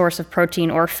some source of protein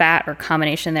or fat or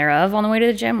combination thereof on the way to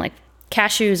the gym, like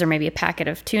cashews or maybe a packet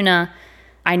of tuna.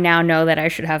 I now know that I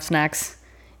should have snacks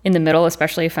in the middle,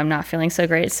 especially if I'm not feeling so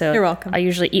great. So you're welcome. I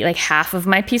usually eat like half of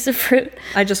my piece of fruit.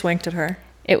 I just winked at her.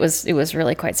 It was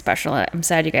really quite special. I'm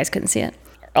sad you guys couldn't see it.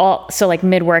 So like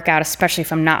mid-workout, especially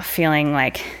if I'm not feeling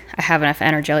like I have enough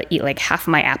energy, I'll eat like half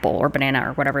my apple or banana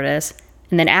or whatever it is.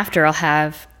 And then after, I'll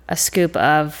have a scoop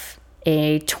of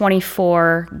a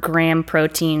 24-gram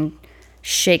protein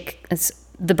shake.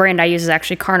 The brand I use is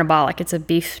actually Carnibolic. It's a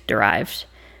beef-derived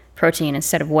protein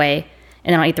instead of whey.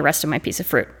 And then I'll eat the rest of my piece of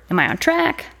fruit. Am I on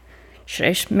track? Should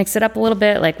I mix it up a little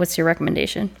bit? Like, what's your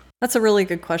recommendation? That's a really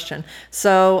good question.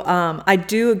 So I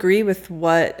do agree with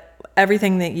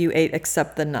everything that you ate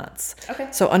except the nuts. Okay.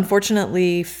 So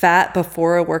unfortunately, fat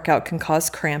before a workout can cause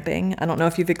cramping. I don't know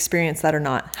if you've experienced that or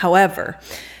not. However,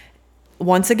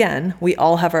 once again, we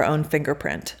all have our own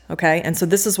fingerprint, okay? And so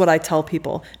this is what I tell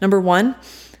people. Number one,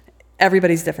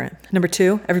 everybody's different. Number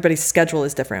two, everybody's schedule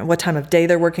is different. What time of day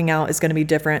they're working out is going to be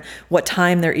different. What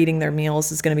time they're eating their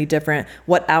meals is going to be different.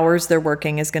 What hours they're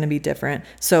working is going to be different.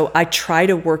 So I try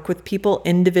to work with people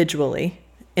individually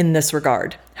in this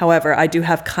regard. However, I do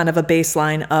have kind of a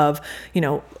baseline of,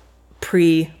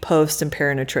 pre, post, and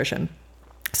paranutrition.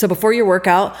 So before your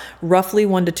workout, roughly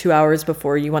 1 to 2 hours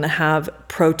before, you want to have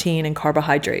protein and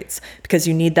carbohydrates because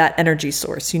you need that energy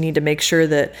source. You need to make sure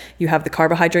that you have the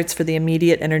carbohydrates for the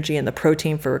immediate energy and the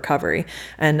protein for recovery.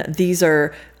 And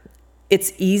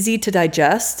it's easy to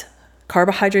digest.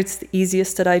 Carbohydrates the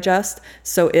easiest to digest.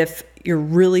 So if you're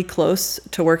really close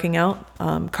to working out,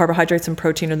 carbohydrates and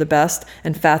protein are the best,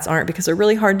 and fats aren't because they're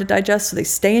really hard to digest. So they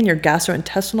stay in your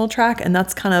gastrointestinal tract, and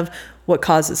that's kind of what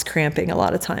causes cramping a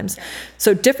lot of times.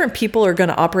 So different people are going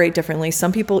to operate differently.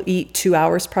 Some people eat 2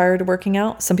 hours prior to working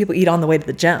out. Some people eat on the way to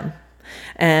the gym.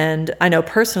 And I know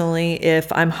personally,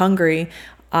 if I'm hungry,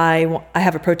 I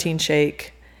have a protein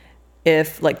shake.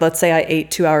 If, like, let's say I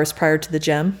ate 2 hours prior to the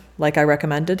gym, like I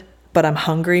recommended, but I'm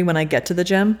hungry when I get to the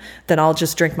gym, then I'll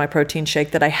just drink my protein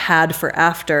shake that I had for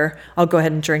after. I'll go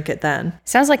ahead and drink it then.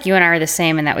 Sounds like you and I are the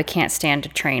same in that we can't stand to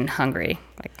train hungry.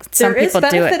 Like, some there is people do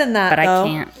it, benefit in that, but though, I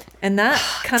can't. And that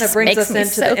kind of brings us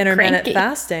into the intermittent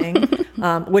fasting,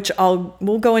 which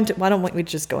we'll go into. Why don't we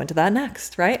just go into that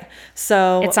next, right?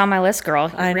 So it's on my list,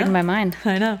 girl. You're reading my mind.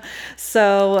 I know.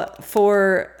 So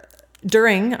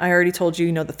I already told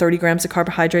you, the 30 grams of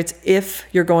carbohydrates if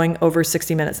you're going over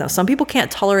 60 minutes. Now, some people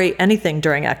can't tolerate anything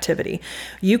during activity.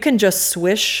 You can just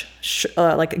swish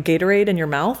like a Gatorade in your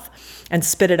mouth and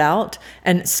spit it out,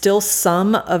 and still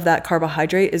some of that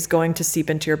carbohydrate is going to seep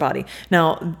into your body.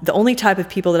 Now, the only type of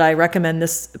people that I recommend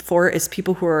this for is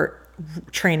people who are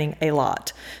training a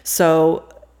lot. So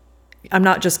I'm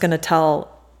not just going to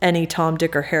tell any Tom,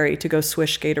 Dick, or Harry to go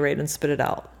swish Gatorade and spit it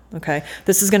out. Okay.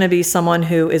 This is going to be someone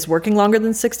who is working longer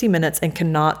than 60 minutes and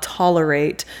cannot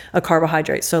tolerate a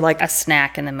carbohydrate. So like a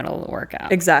snack in the middle of the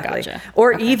workout. Exactly. Gotcha.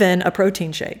 Or even a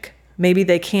protein shake. Maybe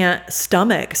they can't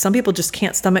stomach. Some people just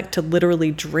can't stomach to literally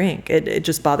drink. It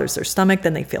just bothers their stomach.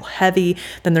 Then they feel heavy.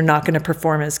 Then they're not going to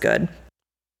perform as good.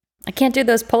 I can't do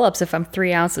those pull-ups if I'm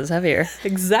 3 ounces heavier.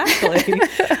 Exactly.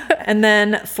 And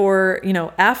then for,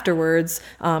 afterwards,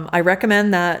 I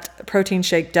recommend that protein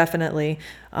shake definitely.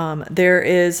 There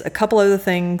is a couple other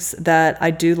things that I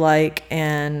do like,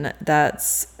 and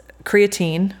that's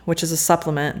creatine, which is a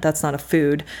supplement. That's not a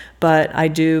food, but I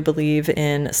do believe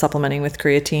in supplementing with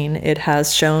creatine. It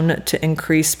has shown to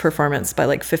increase performance by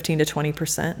like 15 to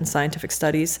 20% in scientific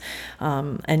studies.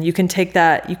 And you can take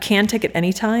that, you can take it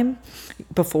anytime,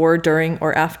 before, during,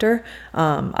 or after.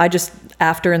 I just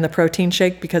after in the protein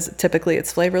shake, because typically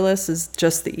it's flavorless, is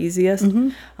just the easiest.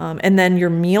 And then your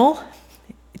meal,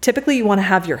 typically you want to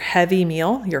have your heavy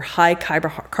meal, your high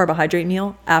carbohydrate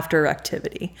meal after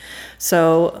activity.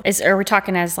 So are we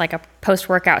talking as like a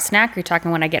post-workout snack, or are you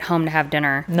talking when I get home to have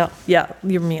dinner? No, yeah,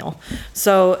 your meal.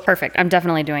 So perfect. I'm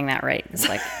definitely doing that right. It's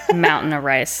like a mountain of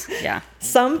rice. Yeah.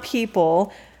 Some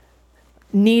people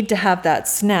need to have that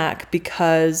snack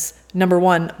because, number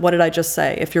one, what did I just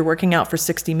say? If you're working out for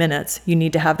 60 minutes, you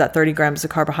need to have that 30 grams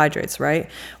of carbohydrates, right?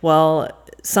 Well,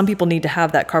 some people need to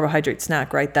have that carbohydrate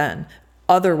snack right then.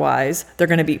 Otherwise, they're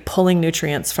going to be pulling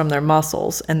nutrients from their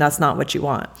muscles, and that's not what you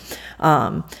want.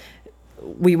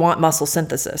 We want muscle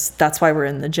synthesis. That's why we're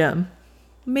in the gym.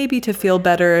 Maybe to feel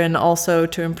better and also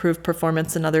to improve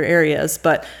performance in other areas,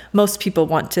 but most people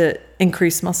want to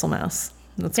increase muscle mass.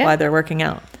 That's why they're working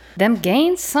out. Them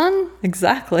gains, son?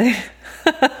 Exactly.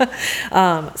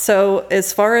 So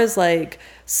as far as like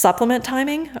supplement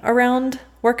timing around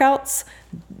workouts,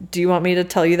 do you want me to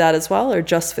tell you that as well, or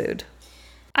just food?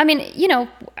 I mean,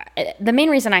 the main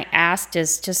reason I asked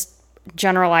is just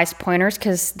generalized pointers,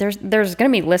 because there's going to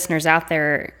be listeners out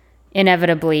there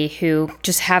inevitably who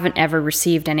just haven't ever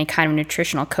received any kind of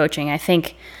nutritional coaching. I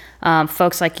think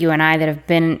folks like you and I that have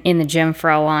been in the gym for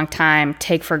a long time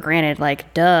take for granted,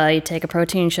 like, duh, you take a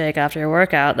protein shake after your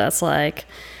workout. That's like,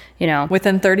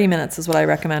 within 30 minutes is what I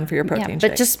recommend for your protein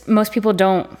shake. But just most people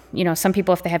don't, some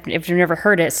people, if you've never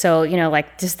heard it. So,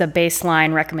 like just the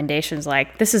baseline recommendations,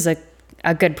 like this is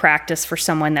a good practice for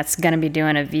someone that's going to be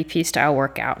doing a VP style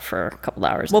workout for a couple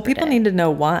hours. Well, people need to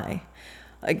know why.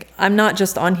 Like, I'm not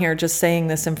just on here just saying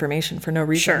this information for no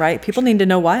reason, right? People need to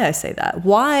know why I say that.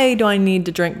 Why do I need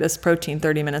to drink this protein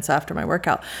 30 minutes after my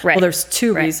workout? Right. Well, there's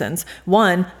two reasons.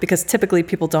 One, because typically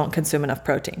people don't consume enough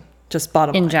protein, just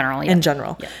bottom line. In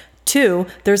general. Yeah. Two,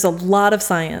 there's a lot of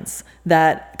science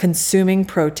that consuming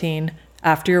protein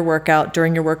after your workout,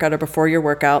 during your workout, or before your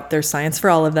workout, there's science for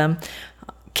all of them,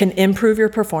 can improve your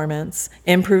performance,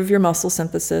 improve your muscle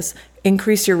synthesis,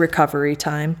 increase your recovery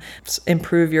time,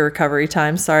 improve your recovery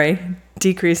time,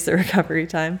 decrease the recovery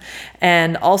time,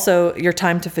 and also your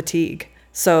time to fatigue.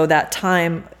 So that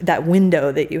time, that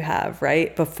window that you have,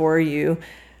 right, before you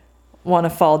want to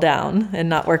fall down and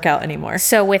not work out anymore.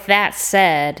 So with that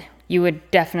said, you would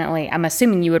definitely, I'm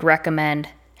assuming you would recommend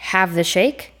have the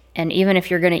shake. And even if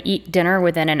you're going to eat dinner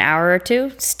within an hour or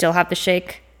two, still have the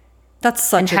shake. That's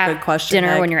such a good question.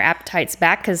 Dinner Meg. when your appetite's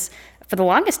back. Because for the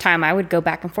longest time, I would go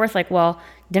back and forth like, well,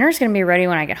 dinner's going to be ready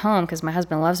when I get home because my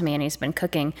husband loves me and he's been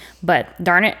cooking. But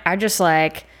darn it, I just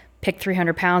like pick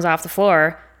 300 pounds off the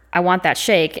floor. I want that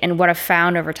shake. And what I've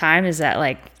found over time is that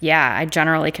like, yeah, I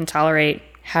generally can tolerate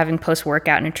having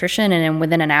post-workout nutrition. And then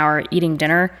within an hour eating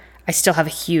dinner, I still have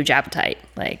a huge appetite.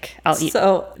 Like I'll eat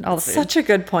all the food. Such a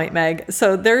good point, Meg.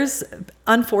 So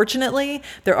unfortunately,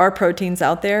 there are proteins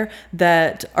out there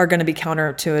that are going to be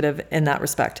counterintuitive in that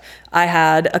respect. I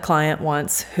had a client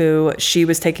once who she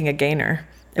was taking a gainer.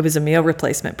 It was a meal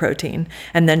replacement protein.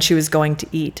 And then she was going to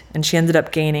eat and she ended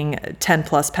up gaining 10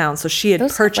 plus pounds. So she had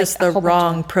purchased the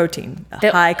wrong protein,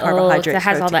 high carbohydrate that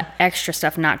has protein. all that extra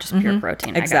stuff, not just pure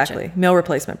protein. Exactly. Meal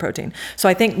replacement protein. So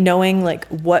I think knowing like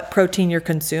what protein you're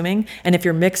consuming and if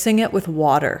you're mixing it with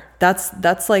water,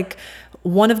 that's like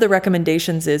one of the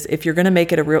recommendations is if you're going to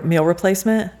make it a meal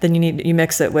replacement, then you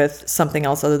mix it with something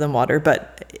else other than water.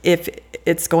 But if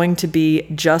it's going to be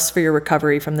just for your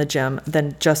recovery from the gym,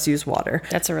 then just use water.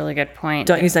 That's a really good point.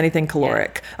 Don't use anything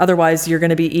caloric. Yeah. Otherwise, you're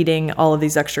going to be eating all of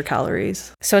these extra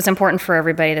calories. So it's important for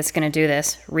everybody that's going to do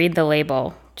this, read the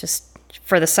label. Just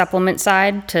for the supplement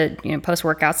side to,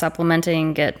 post-workout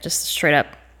supplementing, get just straight up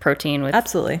protein with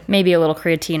absolutely maybe a little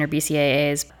creatine or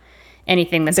BCAAs.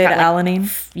 Anything that's beta got alanine.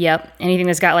 Anything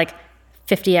that's got like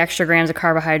 50 extra grams of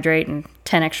carbohydrate and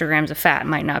 10 extra grams of fat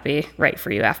might not be right for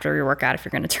you after your workout if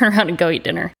you're going to turn around and go eat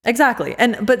dinner. Exactly.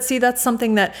 But see, that's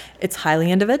something that it's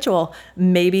highly individual.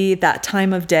 Maybe that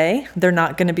time of day, they're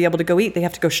not going to be able to go eat. They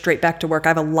have to go straight back to work. I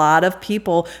have a lot of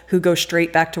people who go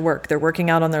straight back to work. They're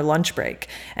working out on their lunch break.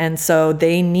 And so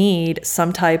they need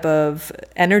some type of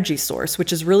energy source,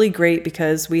 which is really great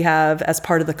because we have, as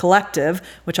part of the collective,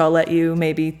 which I'll let you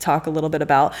maybe talk a little bit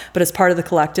about, but as part of the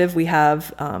collective, we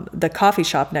have the coffee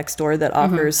shop next door that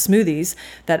offers smoothies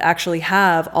that actually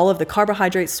have all of the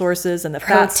carbohydrate sources and the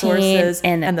fat sources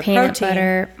and the peanut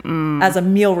butter as a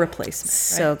meal replacement.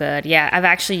 So good. Yeah, I've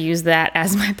actually used that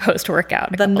as my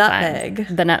post-workout the nutmeg.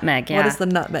 Times. The nutmeg, yeah. What is the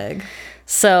nutmeg?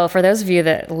 So for those of you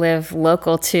that live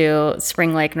local to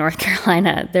Spring Lake, North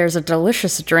Carolina, there's a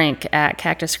delicious drink at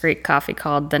Cactus Creek Coffee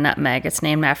called the nutmeg. It's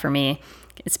named after me.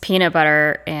 It's peanut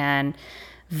butter and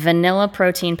vanilla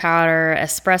protein powder,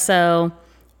 espresso,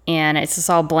 and it's just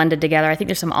all blended together. I think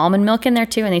there's some almond milk in there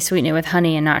too, and they sweeten it with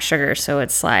honey and not sugar. So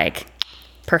it's like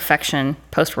perfection,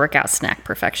 post-workout snack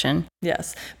perfection.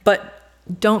 Yes, but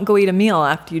don't go eat a meal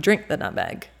after you drink the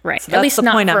nutmeg. Right. So at least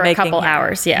not for a couple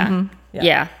hours. Yeah. Mm-hmm.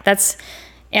 Yeah.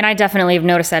 And I definitely have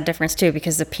noticed that difference too,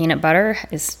 because the peanut butter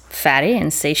is fatty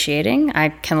and satiating. I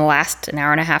can last an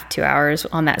hour and a half, 2 hours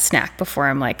on that snack before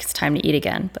I'm like, it's time to eat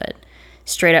again. But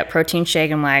straight up protein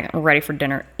shake, I'm like, I'm ready for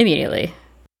dinner immediately.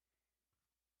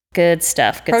 Good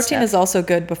stuff. Protein is also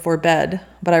good before bed,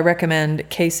 but I recommend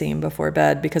casein before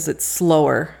bed because it's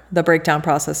slower. The breakdown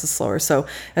process is slower. So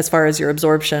as far as your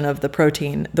absorption of the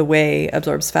protein, the whey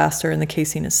absorbs faster and the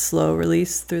casein is slow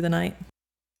release through the night.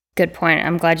 Good point.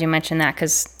 I'm glad you mentioned that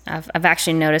because I've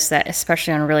actually noticed that,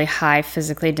 especially on really high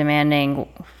physically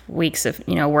demanding weeks of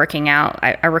working out,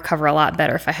 I recover a lot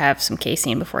better if I have some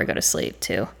casein before I go to sleep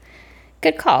too.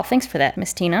 Good call. Thanks for that,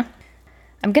 Miss Tina.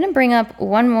 I'm going to bring up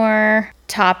one more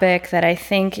topic that I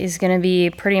think is going to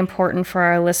be pretty important for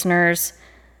our listeners,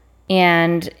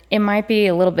 and it might be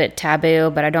a little bit taboo,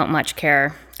 but I don't much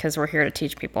care because we're here to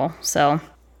teach people. So,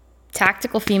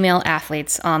 tactical female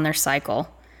athletes on their cycle.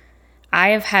 I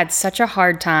have had such a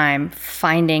hard time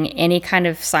finding any kind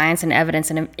of science and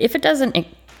evidence, and if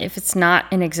it's not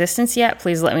in existence yet,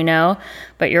 please let me know.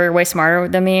 But you're way smarter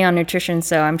than me on nutrition,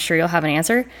 so I'm sure you'll have an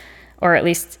answer, or at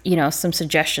least some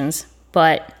suggestions.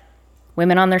 But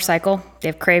women on their cycle, they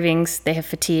have cravings, they have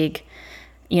fatigue.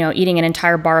 Eating an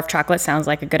entire bar of chocolate sounds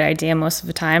like a good idea most of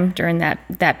the time during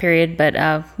that period.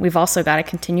 But we've also got to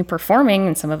continue performing,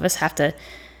 and some of us have to,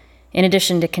 in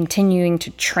addition to continuing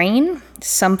to train,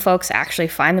 some folks actually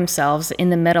find themselves in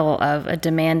the middle of a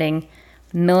demanding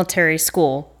military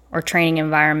school or training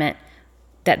environment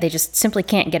that they just simply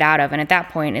can't get out of. And at that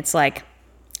point, it's like,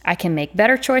 I can make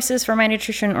better choices for my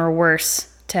nutrition or worse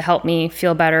to help me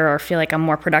feel better or feel like I'm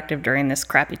more productive during this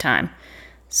crappy time.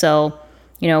 So,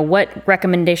 what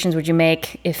recommendations would you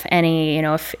make, if any,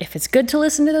 if it's good to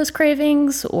listen to those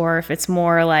cravings, or if it's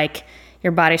more like,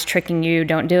 your body's tricking you,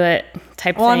 don't do it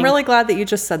type Well, thing. I'm really glad that you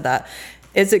just said that.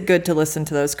 Is it good to listen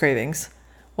to those cravings?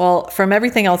 Well, from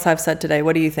everything else I've said today,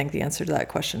 what do you think the answer to that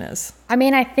question is? I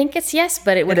mean, I think it's yes,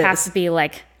 but it would It have is. to be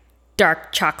like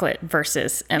dark chocolate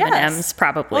versus M&Ms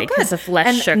probably Well, good. because of less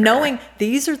and sugar. knowing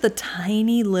these are the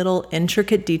tiny little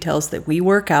intricate details that we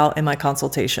work out in my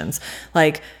consultations.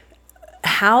 Like,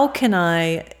 how can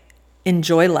I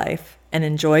enjoy life and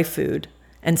enjoy food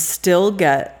and still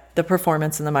get the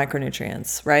performance and the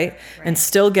micronutrients, right? And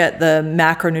still get the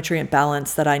macronutrient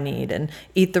balance that I need and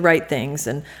eat the right things.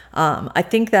 And I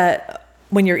think that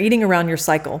when you're eating around your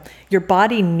cycle, your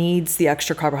body needs the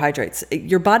extra carbohydrates.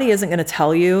 Your body isn't going to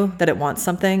tell you that it wants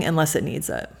something unless it needs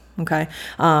it. Okay.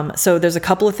 So there's a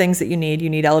couple of things that you need. You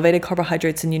need elevated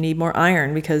carbohydrates and you need more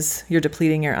iron because you're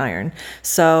depleting your iron.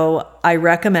 So I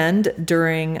recommend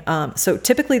so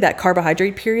typically that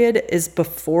carbohydrate period is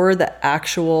before the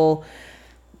actual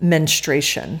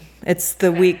menstruation. It's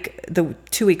the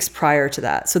 2 weeks prior to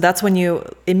that. So that's when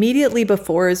immediately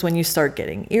before is when you start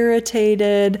getting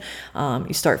irritated.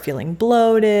 You start feeling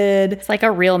bloated. It's like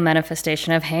a real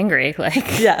manifestation of hangry.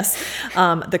 Like, Yes.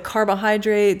 The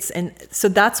carbohydrates. And so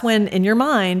that's when in your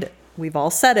mind, we've all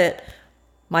said it,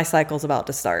 my cycle's about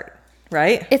to start,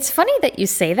 right? it's funny that you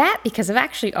say that because I've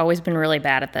actually always been really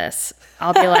bad at this.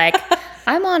 I'll be like,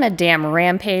 I'm on a damn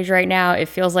rampage right now. It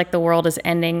feels like the world is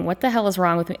ending. What the hell is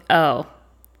wrong with me? Oh,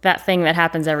 that thing that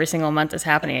happens every single month is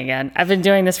happening again. I've been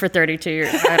doing this for 32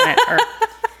 years, or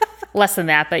less than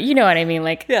that, but you know what I mean?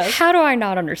 Like, Yes. How do I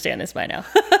not understand this by now?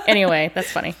 Anyway,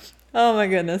 that's funny. Oh my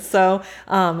goodness. So,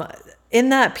 in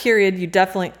that period, you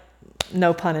definitely,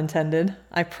 no pun intended.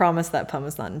 I promise that pun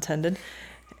was not intended.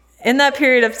 In that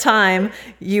period of time,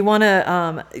 you want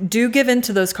to do give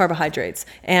into those carbohydrates.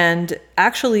 And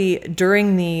actually,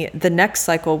 during the next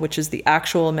cycle, which is the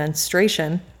actual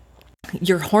menstruation,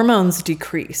 your hormones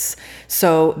decrease.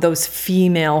 So those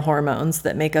female hormones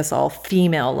that make us all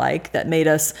female-like, that made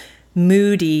us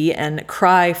moody and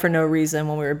cry for no reason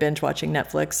when we were binge watching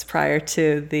Netflix prior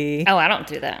to the Oh, I don't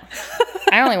do that.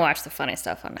 I only watch the funny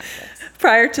stuff on Netflix.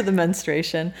 prior to the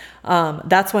menstruation.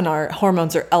 That's when our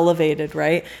hormones are elevated,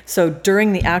 right? So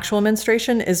during the actual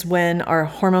menstruation is when our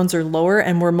hormones are lower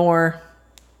and we're more,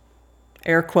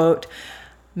 air quote,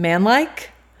 man-like.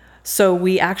 So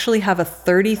we actually have a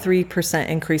 33%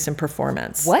 increase in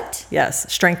performance. What?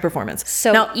 Yes, strength performance.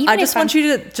 So now, even I if just want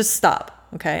you to just stop,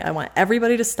 okay? I want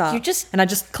everybody to stop. And I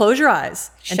just close your eyes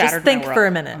and just Shattered my think world. for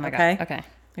a minute, Oh my okay? God. Okay.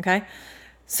 Okay?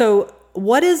 So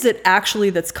what is it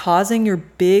actually that's causing your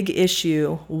big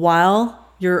issue while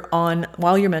you're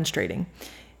menstruating?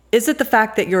 Is it the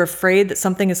fact that you're afraid that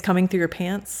something is coming through your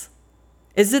pants?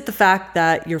 Is it the fact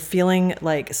that you're feeling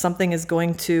like something is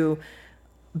going to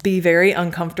be very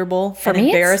uncomfortable and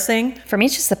embarrassing? For me,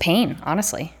 it's just the pain,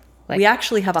 honestly. Like, We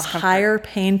actually have a higher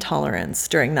pain tolerance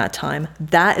during that time.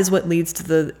 That is what leads to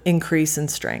the increase in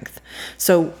strength.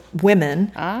 So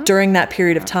women during that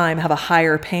period of time have a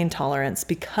higher pain tolerance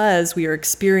because we are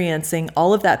experiencing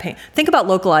all of that pain. Think about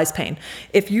localized pain.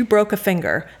 If you broke a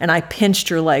finger and I pinched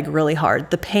your leg really hard,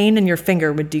 the pain in your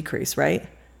finger would decrease, right?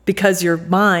 Because your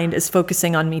mind is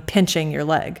focusing on me pinching your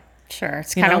leg. Sure.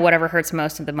 It's kind of whatever hurts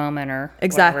most at the moment or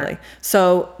Exactly. whatever.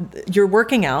 So you're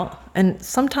working out and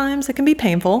sometimes it can be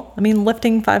painful. I mean,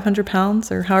 lifting 500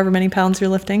 pounds or however many pounds you're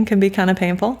lifting can be kind of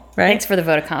painful, right? Thanks for the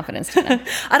vote of confidence, Tina.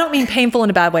 I don't mean painful in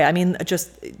a bad way. I mean,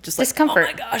 just like, Discomfort.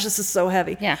 oh my gosh, this is so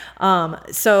heavy. Yeah.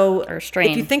 So Or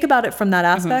strain. if you think about it from that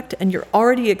aspect and you're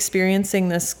already experiencing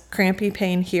this crampy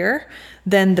pain here,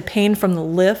 then the pain from the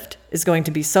lift is going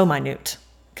to be so minute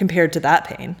compared to that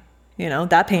pain. You know,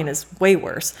 that pain is way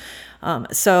worse.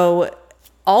 So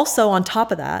also on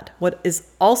top of that, what is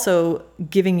also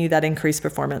giving you that increased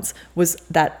performance was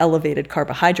that elevated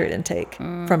carbohydrate intake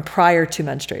from prior to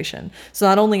menstruation. So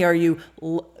not only are you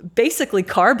basically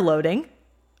carb loading,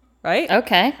 right?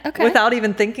 Okay. Without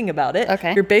even thinking about it.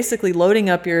 Okay. You're basically loading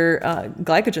up your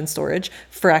glycogen storage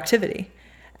for activity.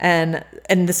 And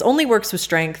this only works with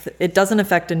strength. It doesn't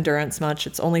affect endurance much.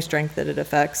 It's only strength that it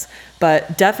affects.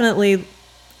 But definitely,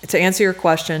 to answer your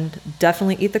question,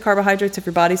 definitely eat the carbohydrates if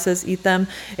your body says eat them.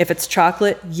 If it's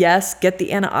chocolate, yes, get the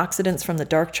antioxidants from the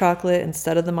dark chocolate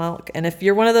instead of the milk. And if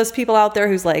you're one of those people out there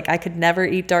who's like, I could never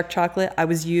eat dark chocolate, I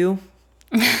was you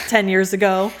 10 years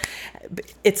ago.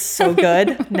 It's so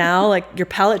good now. Like your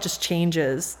palate just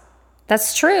changes.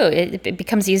 That's true. It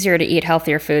becomes easier to eat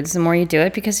healthier foods the more you do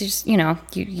it because you just,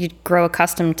 you grow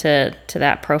accustomed to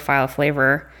that profile of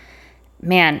flavor.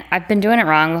 Man, I've been doing it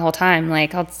wrong the whole time.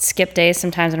 Like I'll skip days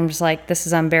sometimes and I'm just like, this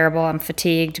is unbearable. I'm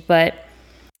fatigued, but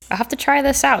I'll have to try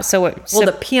this out. So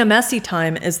the PMSy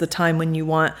time is the time when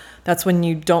that's when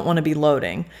you don't want to be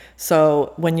loading.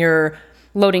 So when you're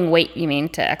Loading weight, you mean,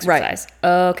 to exercise? Right.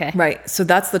 Oh, okay. Right. So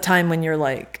that's the time when you're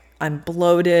like, I'm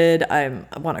bloated. I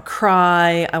want to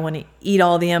cry. I want to eat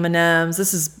all the M&Ms.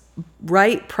 This is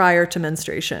right prior to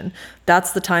menstruation.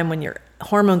 That's the time when your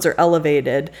hormones are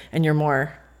elevated and you're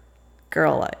more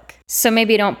girl-like. So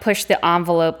maybe don't push the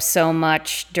envelope so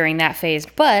much during that phase,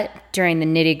 but during the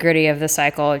nitty-gritty of the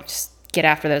cycle, just get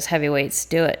after those heavy weights.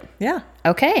 Do it. Yeah.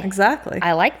 Okay. Exactly.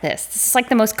 I like this. This is like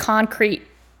the most concrete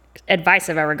advice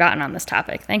I've ever gotten on this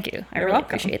topic. Thank you. I really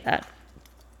appreciate that.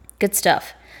 Good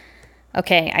stuff.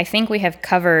 Okay, I think we have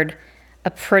covered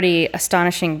a pretty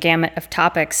astonishing gamut of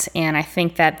topics, and I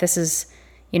think that this is,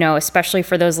 especially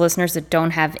for those listeners that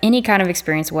don't have any kind of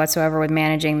experience whatsoever with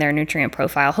managing their nutrient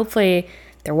profile, hopefully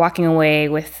they're walking away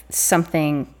with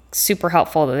something super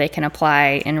helpful that they can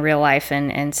apply in real life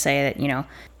and say that,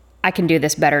 I can do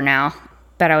this better now,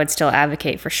 but I would still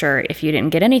advocate for sure if you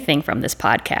didn't get anything from this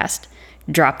podcast,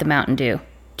 drop the Mountain Dew.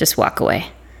 Just walk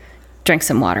away. Drink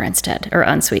some water instead, or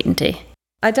unsweetened tea.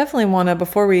 I definitely want to,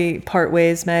 before we part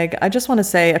ways, Meg, I just want to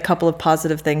say a couple of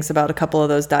positive things about a couple of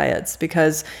those diets,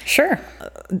 because sure,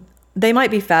 they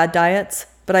might be fad diets,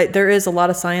 but there is a lot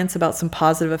of science about some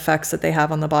positive effects that they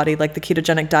have on the body. Like the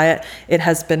ketogenic diet, it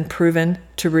has been proven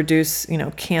to reduce,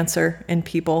 cancer in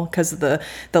people because of the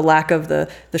lack of the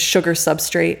sugar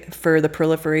substrate for the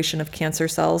proliferation of cancer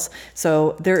cells.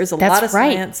 So there is a lot of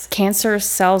science. Cancer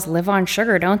cells live on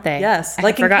sugar, don't they? Yes.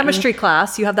 Like in chemistry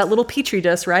class, you have that little petri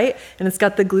dish, right? And it's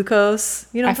got the glucose.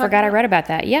 I forgot I read about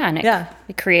that. Yeah. And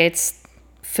it creates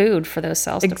food for those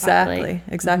cells to populate.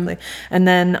 Exactly. And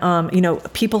then,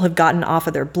 people have gotten off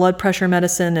of their blood pressure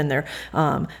medicine and their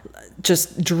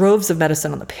just droves of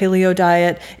medicine on the paleo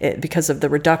diet because of the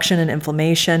reduction in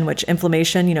inflammation,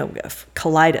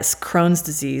 colitis, Crohn's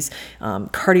disease,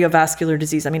 cardiovascular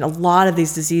disease. I mean, a lot of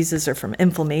these diseases are from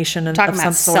inflammation of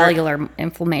some sort. Cellular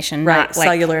inflammation. Right,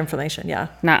 cellular inflammation, yeah.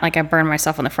 Not like I burn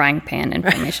myself on the frying pan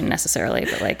inflammation necessarily,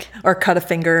 but like... Or cut a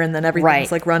finger and then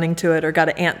everything's like running to it, or got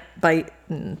an ant bite.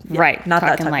 Right, not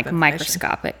that talking type like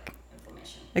microscopic.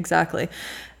 Exactly.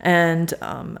 And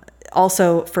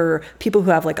also for people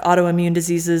who have like autoimmune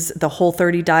diseases, the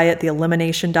Whole30 diet, the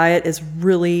elimination diet is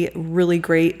really, really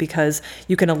great because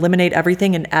you can eliminate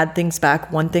everything and add things back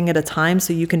one thing at a time.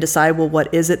 So you can decide, well,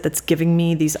 what is it that's giving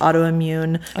me these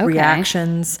autoimmune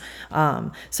reactions?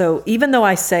 So even though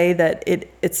I say that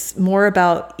it's more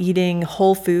about eating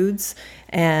whole foods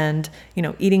and,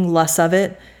 eating less of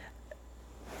it,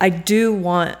 I do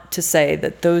want to say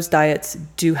that those diets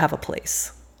do have a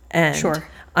place. And sure.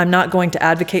 I'm not going to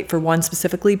advocate for one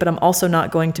specifically, but I'm also not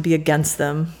going to be against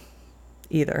them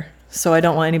either. So I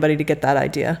don't want anybody to get that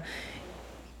idea.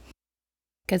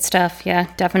 Good stuff.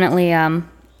 Yeah, definitely.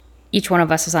 Each one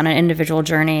of us is on an individual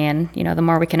journey, and the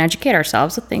more we can educate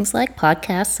ourselves with things like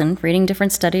podcasts and reading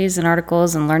different studies and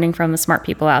articles and learning from the smart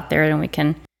people out there, then we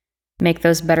can make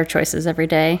those better choices every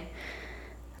day.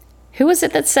 Who was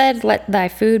it that said, let thy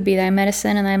food be thy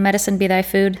medicine and thy medicine be thy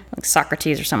food? Like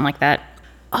Socrates or something like that.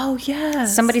 Oh,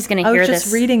 yes. Somebody's going to hear this. I was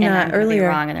just reading that earlier. Be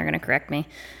wrong, and they're going to correct me.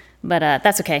 But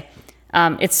that's okay.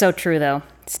 It's so true, though.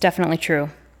 It's definitely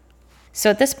true. So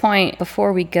at this point,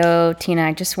 before we go, Tina,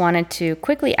 I just wanted to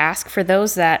quickly ask for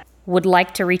those that would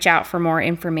like to reach out for more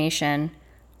information.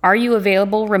 Are you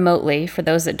available remotely for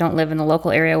those that don't live in the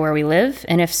local area where we live?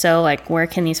 And if so, where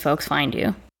can these folks find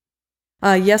you?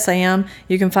 Yes, I am.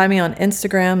 You can find me on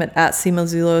Instagram at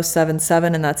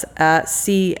 @cmazzullo77, and that's at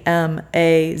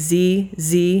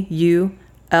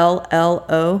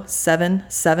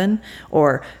CMAZZULLO77,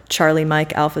 or Charlie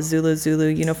Mike Alpha Zulu Zulu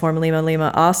Uniform Lima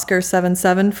Lima Oscar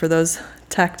 77 for those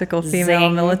tactical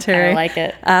female military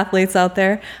athletes out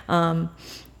there.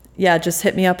 Just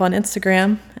hit me up on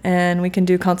Instagram, and we can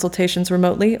do consultations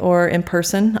remotely or in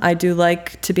person. I do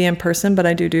like to be in person, but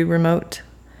I do remote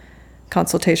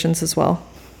consultations as well.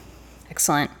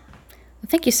 Excellent. Well,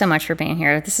 thank you so much for being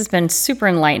here. This has been super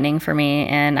enlightening for me,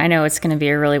 and I know it's going to be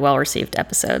a really well-received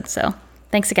episode, so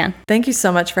thanks again. Thank you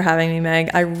so much for having me, Meg.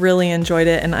 I really enjoyed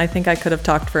it, and I think I could have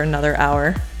talked for another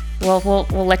hour. Well,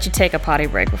 we'll let you take a potty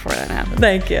break before that happens.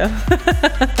 Thank you.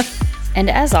 And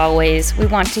as always, we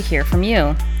want to hear from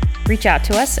you. Reach out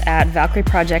to us at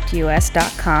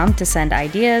ValkyrieProjectUS.com to send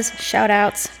ideas,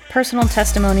 shout-outs, personal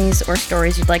testimonies, or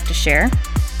stories you'd like to share.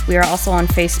 We are also on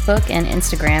Facebook and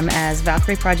Instagram as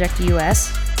Valkyrie Project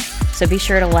US, so be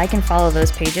sure to like and follow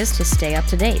those pages to stay up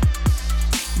to date.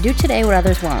 Do today what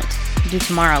others won't. Do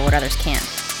tomorrow what others can't.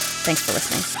 Thanks for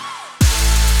listening.